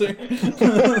the answer. 'Cause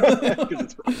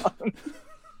it's wrong.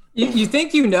 You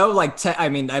think you know, like, I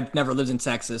mean, I've never lived in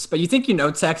Texas, but you think you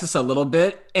know Texas a little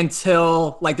bit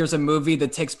until, like, there's a movie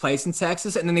that takes place in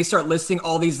Texas, and then they start listing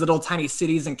all these little tiny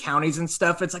cities and counties and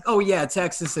stuff. It's like, oh, yeah,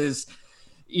 Texas is,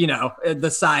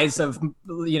 the size of,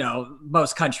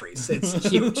 most countries. It's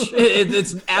huge.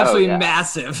 It's absolutely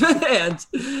massive. And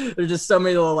there's just so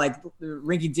many little, like,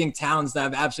 rinky-dink towns that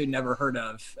I've absolutely never heard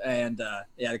of. And,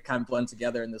 it kind of blend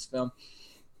together in this film.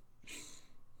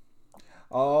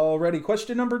 Alrighty,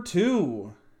 question number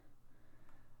 2.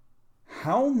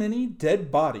 How many dead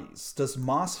bodies does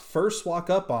Moss first walk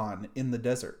up on in the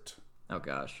desert? Oh,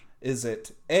 gosh. Is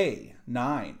it A,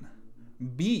 9,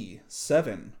 B,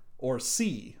 7, or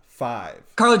C,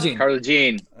 5? Carla Jean. Carla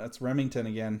Jean. That's Remington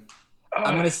again.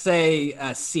 I'm going to say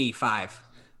C, 5.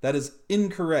 That is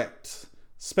incorrect.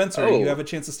 Spencer, Oh. you have a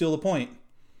chance to steal the point.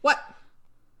 What?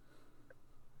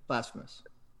 Blasphemous.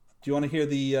 Do you want to hear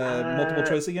the multiple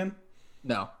choice again?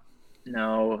 No.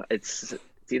 No, it's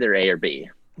either A or B.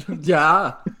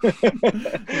 Yeah.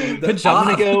 Good job.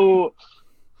 I'm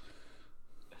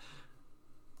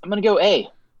gonna go A.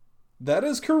 That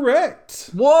is correct.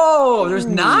 Whoa, there's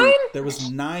 9? There was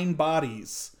 9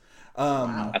 bodies.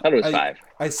 I thought it was 5.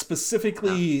 I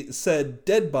specifically said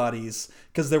dead bodies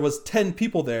because there was 10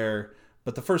 people there,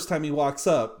 but the first time he walks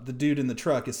up, the dude in the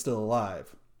truck is still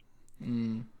alive.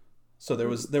 So there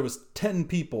was 10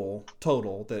 people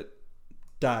total that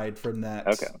died from that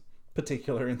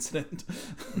particular incident.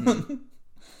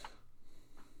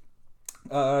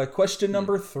 Question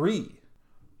number 3.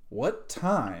 What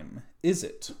time is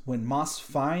it when Moss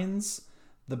finds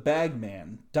the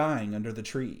bagman dying under the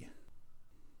tree?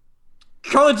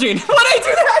 Carla Jean. Why did I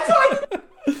do that?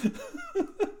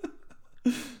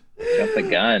 Jump the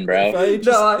gun, bro.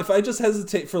 If I just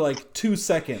hesitate for like 2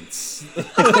 seconds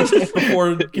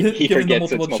before giving the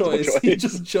multiple choice, he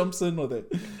just jumps in with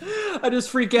it. I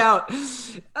just freak out.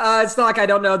 It's not like I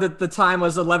don't know that the time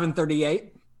was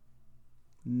 11:38.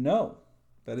 No.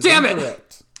 That is Damn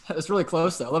incorrect. That was really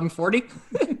close, though. 11:40?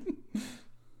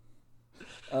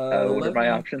 What are my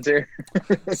options here?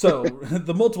 So,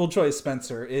 the multiple choice,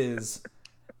 Spencer,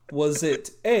 was it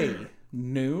A,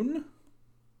 noon?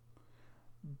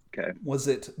 Okay. Was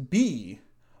it B,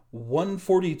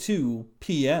 1:42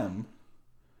 p.m.?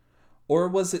 Or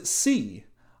was it C,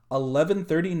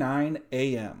 11:39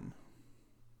 a.m.?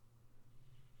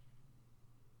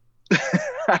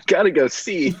 I gotta go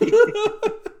C.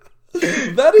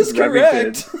 That is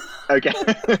correct. Okay.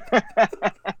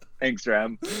 Thanks,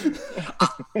 Ram.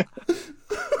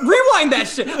 Rewind that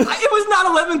shit. It was not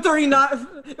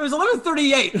 11:39. It was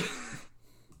 11:38.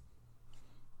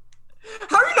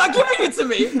 How are you not giving it to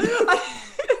me?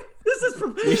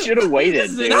 You should have waited.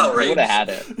 This is Dude. an You outrage. would have had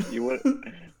it. You would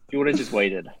have just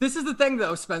waited. This is the thing,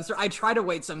 though, Spencer. I try to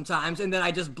wait sometimes, and then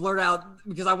I just blurt out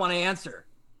because I want to answer,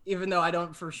 even though I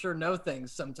don't for sure know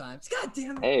things sometimes. God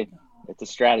damn it. Hey, it's a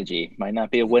strategy. Might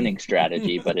not be a winning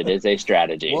strategy, but it is a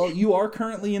strategy. Well, you are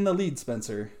currently in the lead,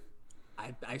 Spencer.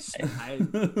 We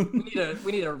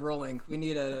need a ruling. We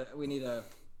need a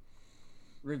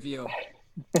review.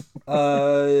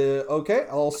 Okay,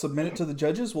 I'll submit it to the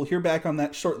judges. We'll hear back on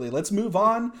that shortly. Let's move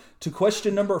on to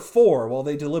question number 4 while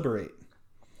they deliberate.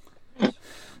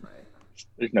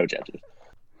 There's no judges.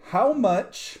 How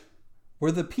much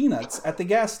were the peanuts at the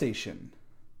gas station?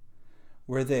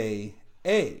 Were they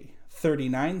A,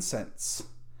 39 cents,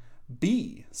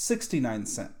 B, 69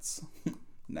 cents,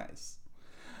 nice,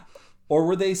 or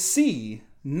were they C,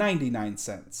 99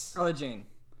 cents? Carla Jean.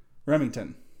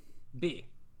 Remington. B.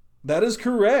 That is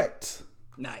correct.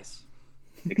 Nice.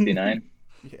 69.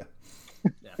 Yeah.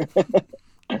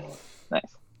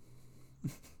 Nice.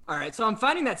 All right, so I'm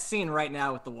finding that scene right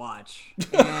now with the watch,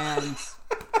 and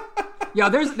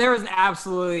there is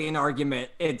absolutely an argument.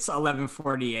 It's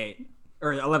 11:48.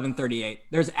 or 11:38.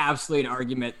 There's absolutely an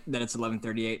argument that it's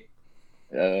 11:38.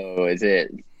 Oh, is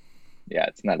it? Yeah,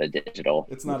 it's not a digital.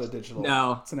 It's not a digital.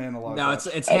 No, it's an analog. No, watch.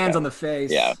 it's hands on the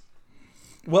face. Yeah.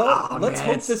 Well, let's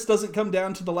man, hope this doesn't come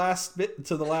down to the last bit,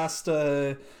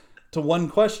 to one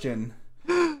question.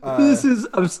 This is.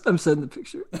 I'm sending the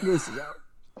picture. This is out.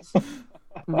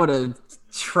 What a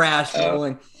trash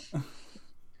rolling.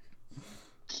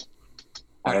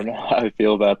 I don't know how I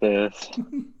feel about this.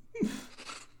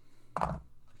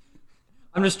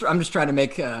 I'm just trying to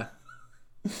make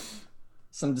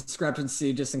some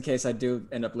discrepancy just in case I do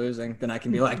end up losing. Then I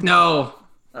can be like, no,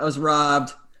 I was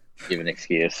robbed. Give an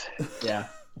excuse. Yeah.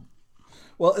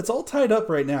 Well, it's all tied up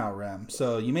right now, Rem.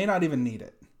 So you may not even need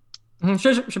it.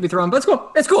 Should be thrown, but it's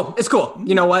cool. It's cool.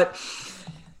 You know what?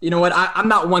 I'm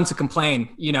not one to complain.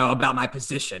 About my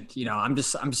position. I'm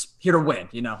just here to win.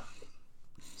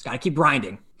 Just gotta keep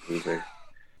grinding. Loser.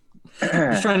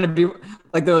 Just trying to be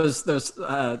like those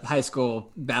high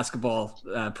school basketball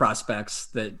prospects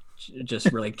that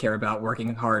just really care about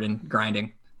working hard and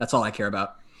grinding. That's all I care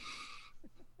about.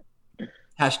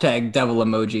 Hashtag devil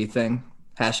emoji thing.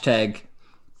 Hashtag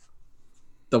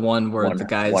the one where the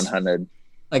guy's 100.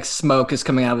 like smoke is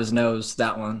coming out of his nose.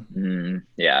 That one.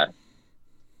 Yeah.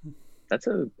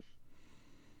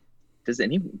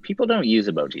 People don't use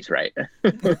emojis, right?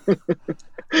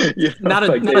 Not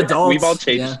adults. We've all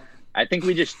changed. Yeah. I think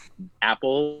we just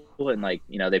Apple and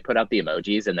they put out the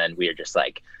emojis and then we're just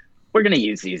like, we're going to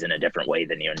use these in a different way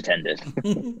than you intended.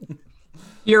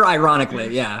 You're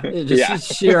ironically, yeah.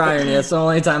 It's sheer irony. That's the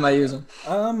only time I use them.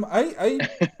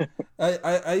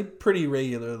 I pretty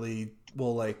regularly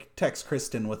will like text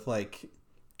Kristen with like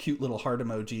cute little heart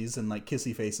emojis and like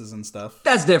kissy faces and stuff.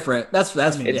 That's different. I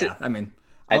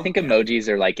think emojis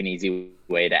are like an easy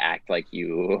way to act like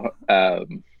you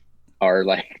are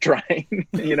like trying.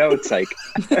 It's like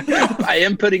I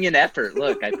am putting in effort.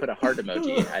 Look, I put a heart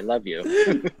emoji. I love you.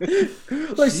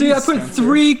 Like, see, I put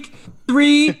three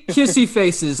kissy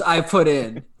faces. I put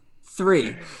in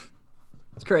 3.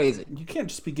 It's crazy. You can't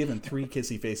just be given 3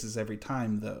 kissy faces every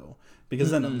time though,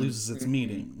 because then it loses its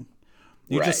meaning.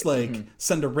 You just like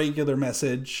send a regular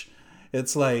message.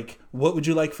 It's like, what would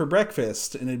you like for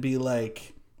breakfast? And it'd be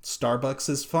like, Starbucks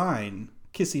is fine.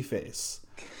 Kissy face.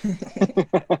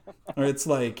 Or it's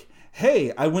like,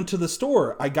 hey, I went to the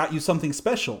store. I got you something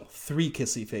special. 3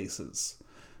 kissy faces.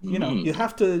 You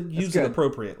have to use it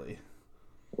appropriately.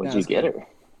 What'd you get her?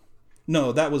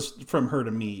 No, that was from her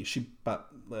to me. She bought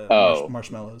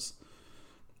marshmallows.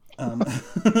 I'm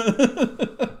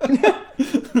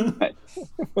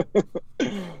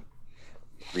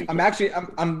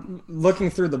looking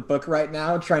through the book right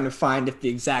now trying to find if the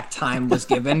exact time was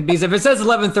given, because if it says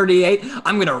 11:38,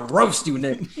 I'm gonna roast you,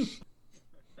 Nick.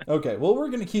 Okay, well, we're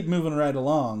gonna keep moving right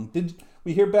along. Did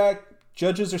we hear back?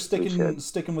 Judges are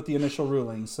sticking with the initial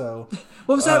ruling. So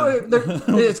what was that?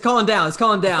 It's calling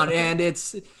down, and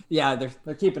they're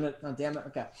keeping it. Oh, damn it.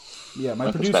 Okay. Yeah,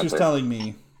 my producer's telling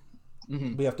me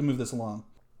we have to move this along.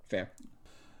 Fair.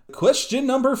 Question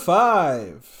number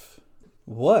 5.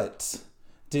 What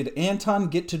did Anton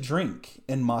get to drink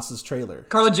in Moss's trailer?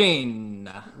 Carla Jean.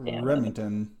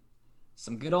 Remington.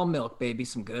 Some good old milk, baby.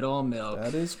 Some good old milk.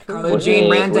 That is correct. Carla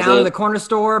Jean ran down to the corner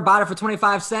store, bought it for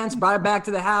 25 cents, brought it back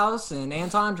to the house, and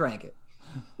Anton drank it.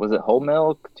 Was it whole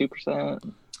milk,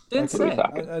 2%? Didn't say.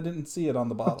 I didn't see it on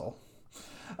the bottle.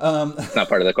 It's not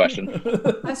part of the question.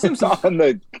 I assume It's so. on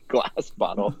the glass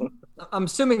bottle. I'm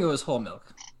assuming it was whole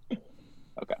milk.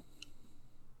 Okay.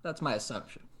 That's my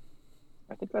assumption.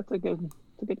 I think that's a good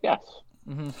guess.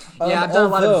 Yeah, I've done a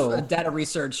lot of data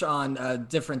research on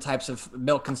different types of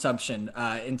milk consumption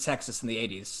in Texas in the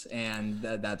 80s, and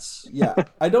that's... Yeah,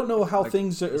 I don't know how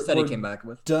things are came back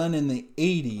with. done in the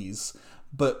 80s,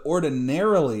 but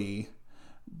ordinarily,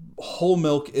 whole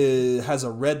milk has a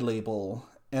red label,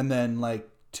 and then like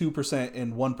 2%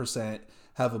 and 1%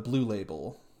 have a blue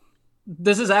label.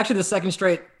 This is actually the second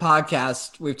straight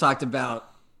podcast we've talked about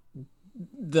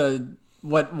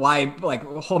why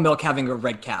whole milk having a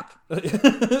red cap.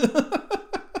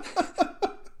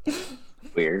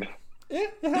 Weird. Yeah,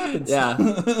 it happens. Yeah.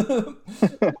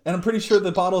 And I'm pretty sure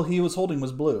the bottle he was holding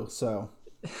was blue, so.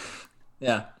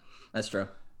 Yeah, that's true.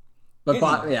 But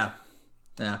Anyway.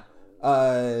 yeah.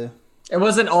 It It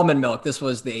wasn't almond milk. This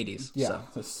was the 80s. yeah.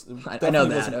 So. I know It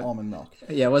that. wasn't almond milk.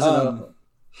 Yeah, it wasn't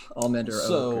almond or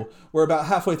So oat. we're about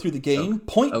halfway through the game.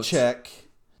 Point Oats. check.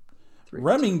 3,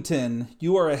 Remington,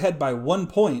 you are ahead by 1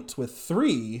 point with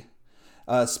 3.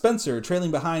 Spencer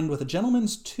trailing behind with a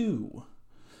gentleman's 2.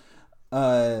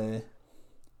 Yeah.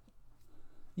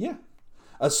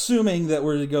 assuming that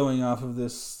we're going off of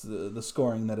this the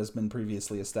scoring that has been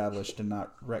previously established and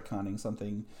not retconning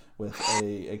something with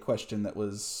a question that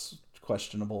was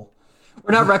questionable.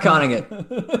 We're not retconning it.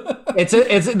 It's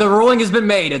the ruling has been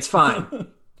made. It's fine.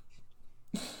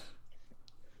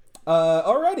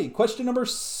 Alrighty, question number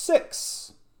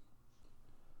 6.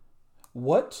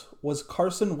 What was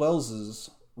Carson Wells's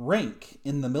rank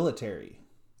in the military?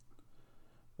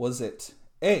 Was it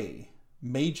A,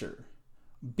 Major,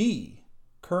 B,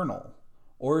 Colonel,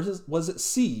 or was it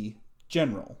C,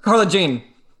 General? Carla Jean.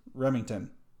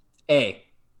 Remington. A.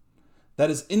 That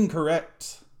is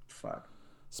incorrect. Fuck.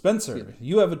 Spencer,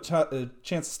 you have a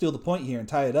chance to steal the point here and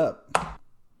tie it up.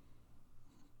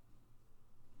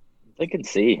 I can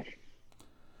see.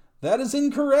 That is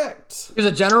incorrect. He was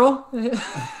a general?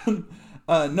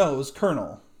 No, it was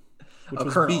Colonel, which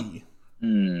was Colonel. B.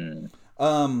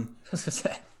 I was gonna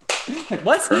say. Like,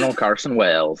 what? Colonel Carson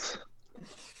Wales.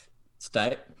 It's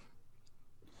tight.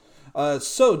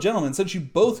 So, gentlemen, since you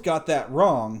both got that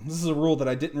wrong, this is a rule that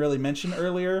I didn't really mention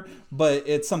earlier, but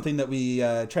it's something that we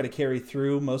try to carry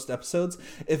through most episodes.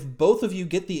 If both of you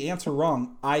get the answer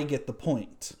wrong, I get the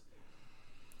point.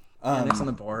 Nick's on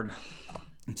the board.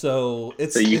 So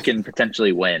you can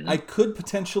potentially win. I could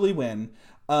potentially win.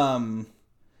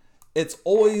 It's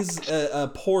always a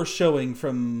poor showing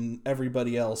from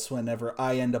everybody else whenever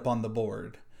I end up on the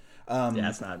board. Yeah,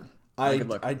 it's not. I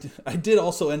did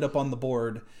also end up on the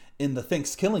board in the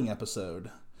Thanksgiving episode.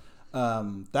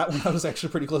 That one I was actually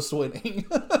pretty close to winning.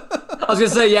 I was gonna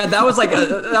say, yeah, that was like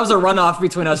that was a runoff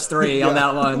between us three on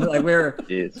that one. Like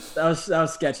that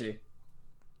was sketchy.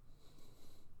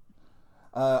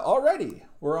 Alrighty,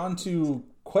 we're on to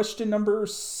question number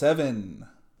 7.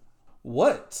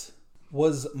 What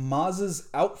was Maz's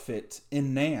outfit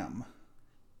in Nam?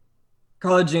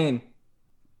 Carla Jean.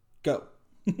 Go.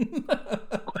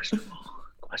 Questionable.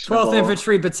 12th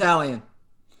Infantry Battalion.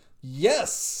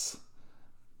 Yes.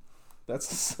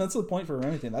 That's a point for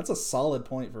Remington. That's a solid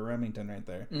point for Remington right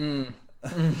there.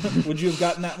 Would you have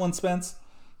gotten that one, Spence?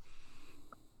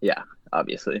 Yeah,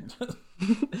 obviously.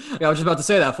 Yeah, I was just about to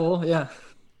say that, fool. Yeah.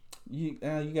 You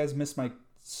guys missed my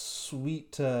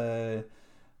sweet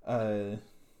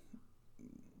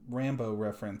Rambo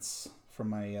reference from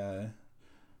my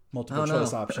multiple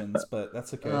choice options, but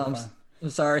that's okay. I'm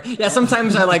sorry. Yeah,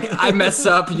 sometimes I mess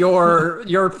up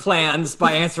your plans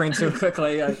by answering too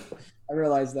quickly. I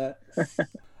realize that.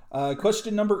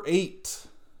 Question number 8.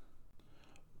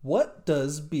 What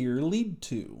does beer lead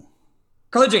to?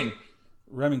 Carla Jean.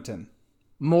 Remington.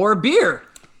 More beer.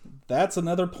 That's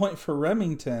another point for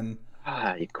Remington.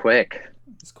 You quick.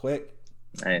 It's quick.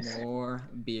 Nice. More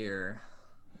beer.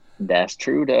 That's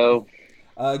true, though.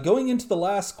 Going into the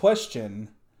last question,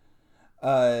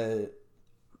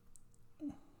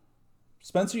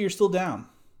 Spencer, you're still down.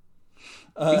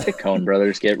 I think the Coen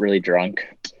brothers get really drunk.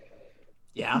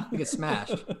 Yeah, we get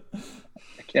smashed.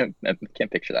 I can't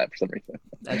picture that for some reason.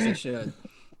 Actually should.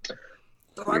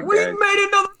 They're like, we made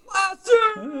another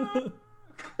classic!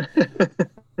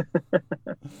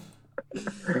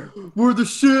 We're the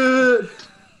shit!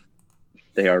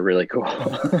 They are really cool.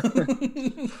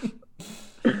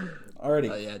 Alrighty.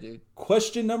 Oh, yeah, dude.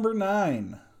 Question number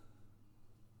 9.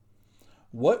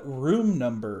 What room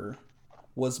number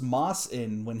was Moss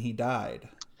in when he died?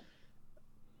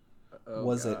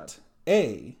 Was it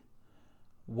A,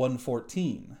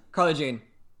 114? Carla Jean.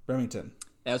 Remington.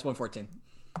 Yeah, it was 114.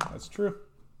 That's true.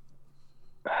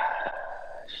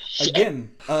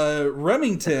 Again,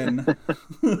 Remington,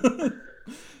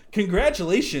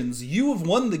 congratulations. You have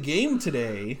won the game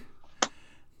today.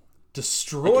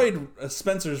 Destroyed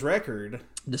Spencer's record.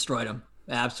 Destroyed him.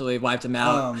 Absolutely wiped him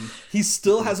out. He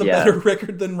still has a better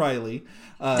record than Riley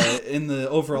in the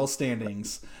overall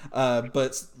standings.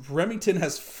 But Remington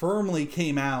has firmly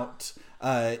came out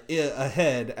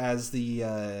ahead as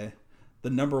the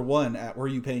number 1 at Were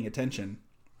You Paying Attention?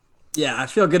 Yeah, I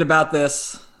feel good about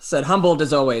this. Said humbled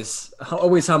as always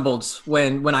humbled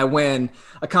when I win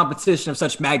a competition of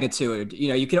such magnitude. You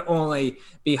know, you can only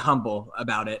be humble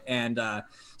about it. And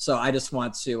so I just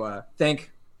want to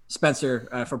thank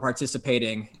Spencer for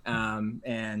participating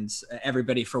and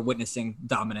everybody for witnessing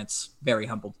dominance. Very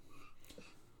humbled.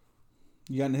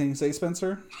 You got anything to say,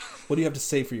 Spencer? What do you have to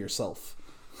say for yourself?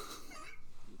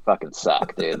 Fucking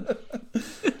suck, dude.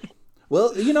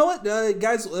 Well, you know what,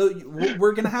 guys?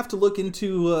 We're going to have to look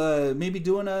into maybe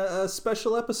doing a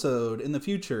special episode in the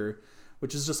future,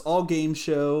 which is just all game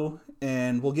show,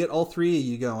 and we'll get all 3 of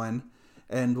you going,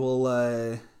 and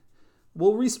we'll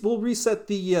reset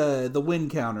the win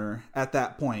counter at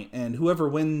that point, and whoever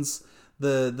wins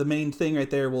the main thing right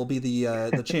there will be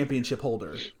the championship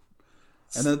holder.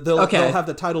 And then they'll have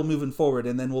the title moving forward,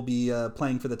 and then we'll be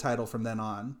playing for the title from then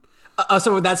on.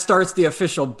 So that starts the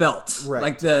official belt.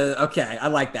 Right. Okay, I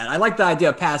like that. I like the idea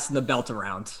of passing the belt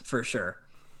around for sure.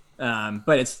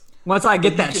 But it's once I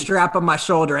get that strap on my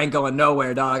shoulder, ain't going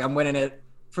nowhere, dog. I'm winning it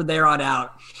for there on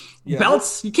out. Yeah,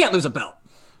 belts, you can't lose a belt.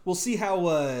 We'll see how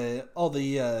all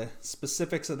the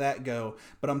specifics of that go.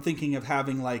 But I'm thinking of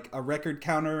having like a record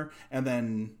counter and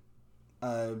then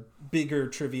bigger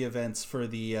trivia events for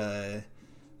the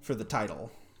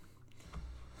title.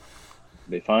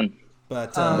 Be fun.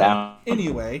 But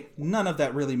anyway, none of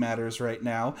that really matters right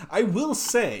now. I will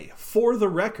say, for the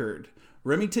record,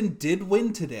 Remington did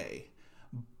win today,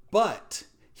 but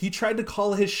he tried to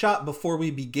call his shot before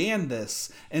we began this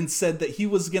and said that he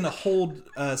was going to hold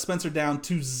Spencer down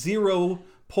to 0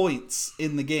 points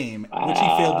in the game, which he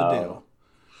failed to do.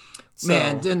 So,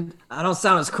 man, I don't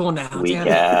sound as cool now.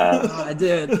 I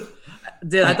did.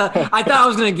 I thought I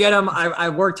was gonna get him. I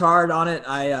worked hard on it.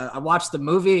 I watched the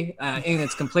movie in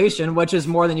its completion, which is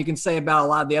more than you can say about a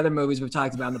lot of the other movies we've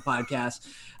talked about in the podcast.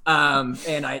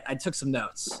 And I took some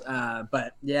notes.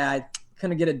 But yeah, I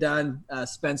couldn't get it done.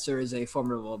 Spencer is a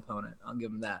formidable opponent. I'll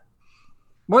give him that.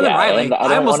 More than Riley.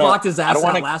 I almost locked his ass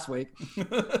out last week.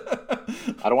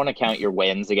 I don't want to count your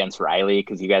wins against Riley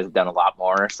because you guys have done a lot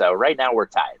more. So right now we're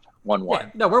tied 1-1. Yeah,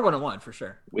 no, we're 1-1 for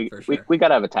sure. We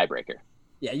gotta have a tiebreaker.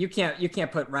 Yeah, you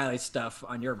can't put Riley's stuff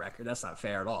on your record. That's not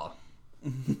fair at all.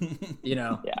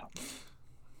 Yeah.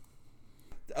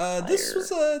 This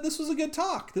was a good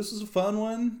talk. This was a fun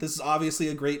one. This is obviously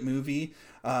a great movie.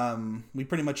 We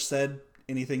pretty much said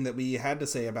anything that we had to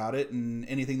say about it, and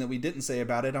anything that we didn't say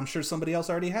about it, I'm sure somebody else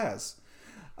already has.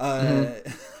 But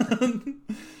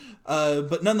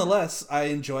nonetheless, I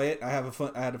enjoy it. I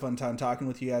had a fun time talking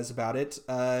with you guys about it.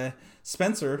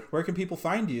 Spencer, where can people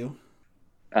find you?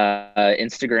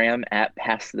 Instagram at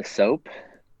Pass the Soap.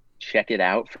 Check it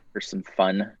out for some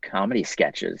fun comedy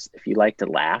sketches. If you like to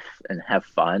laugh and have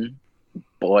fun,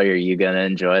 boy, are you gonna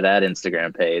enjoy that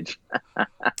Instagram page.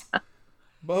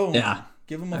 Boom. Yeah.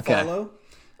 Give them a follow.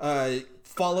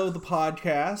 Follow the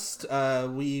podcast.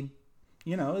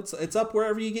 It's up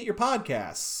wherever you get your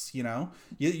podcasts.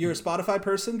 You're a Spotify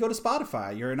person, go to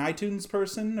Spotify. You're an iTunes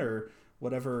person or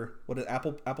whatever.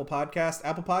 Apple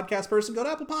Podcast person, go to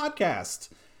Apple Podcast.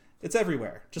 It's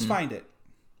everywhere. Just find it.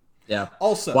 Yeah.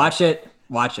 Also, watch it.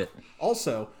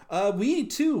 Also, we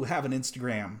too have an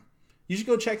Instagram. You should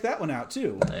go check that one out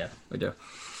too. Oh, yeah, we do.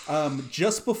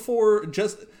 Just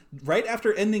right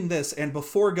after ending this and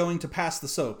before going to Pass the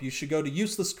Soap, you should go to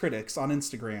Useless Critics on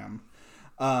Instagram.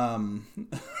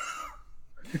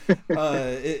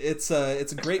 It's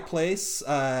a great place.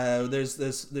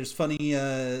 There's funny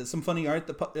some funny art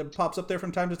that pops up there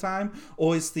from time to time,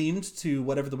 always themed to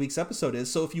whatever the week's episode is.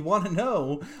 So if you want to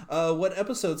know what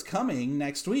episode's coming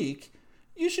next week,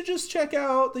 you should just check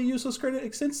out the Useless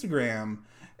Critics Instagram,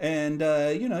 and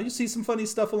you see some funny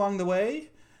stuff along the way.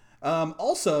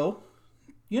 Also,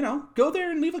 go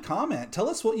there and leave a comment. Tell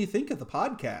us what you think of the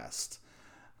podcast.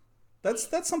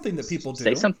 That's something that people do.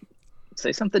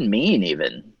 Say something mean,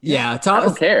 even. Yeah, I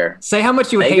don't care. Say how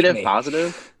much you Negative, hate me.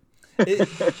 Positive.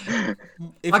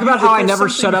 Talk about how I never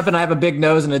shut up and I have a big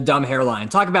nose and a dumb hairline.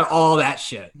 Talk about all that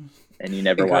shit. And you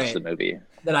never watched the movie.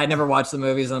 That I never watched the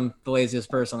movies. I'm the laziest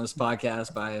person on this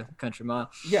podcast by a country mile.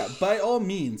 Yeah, by all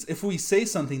means, if we say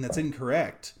something that's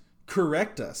incorrect,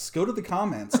 correct us. Go to the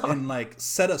comments and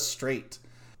set us straight.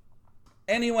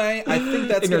 Anyway, I think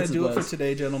that's going to do it for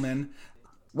today, gentlemen.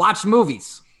 Watch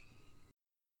movies.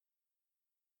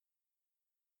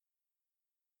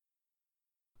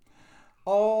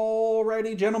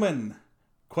 Alrighty, gentlemen.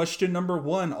 Question number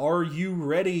 1. Are you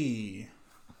ready?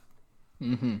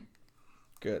 Mm-hmm.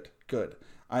 Good.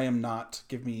 I am not.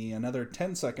 Give me another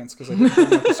 10 seconds because I didn't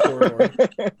bring up the scoreboard.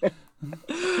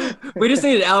 We just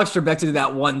needed Alex Trebek to do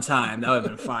that one time. That would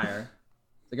have been fire.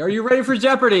 Are you ready for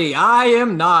Jeopardy? I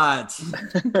am not.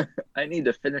 I need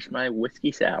to finish my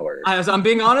whiskey sour. I'm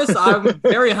being honest. I'm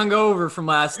very hungover from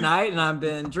last night, and I've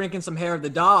been drinking some hair of the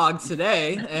dog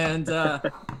today, and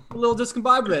a little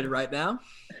discombobulated right now.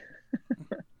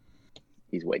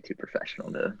 He's way too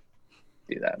professional to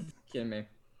do that. Kidding me?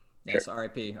 Sure. Yes,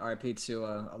 R.I.P. to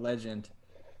a legend,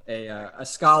 a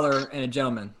scholar, and a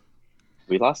gentleman.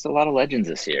 We lost a lot of legends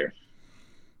this year.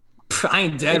 I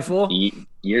ain't dead, fool.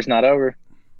 Year's not over.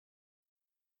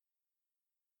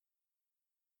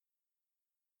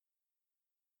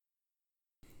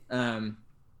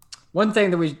 One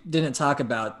thing that we didn't talk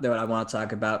about, that I want to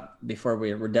talk about before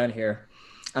we're done here.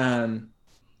 And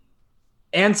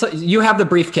so you have the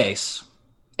briefcase.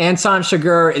 Anton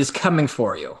Chigurh is coming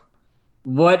for you.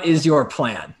 What is your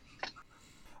plan?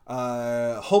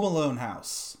 Home Alone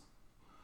house.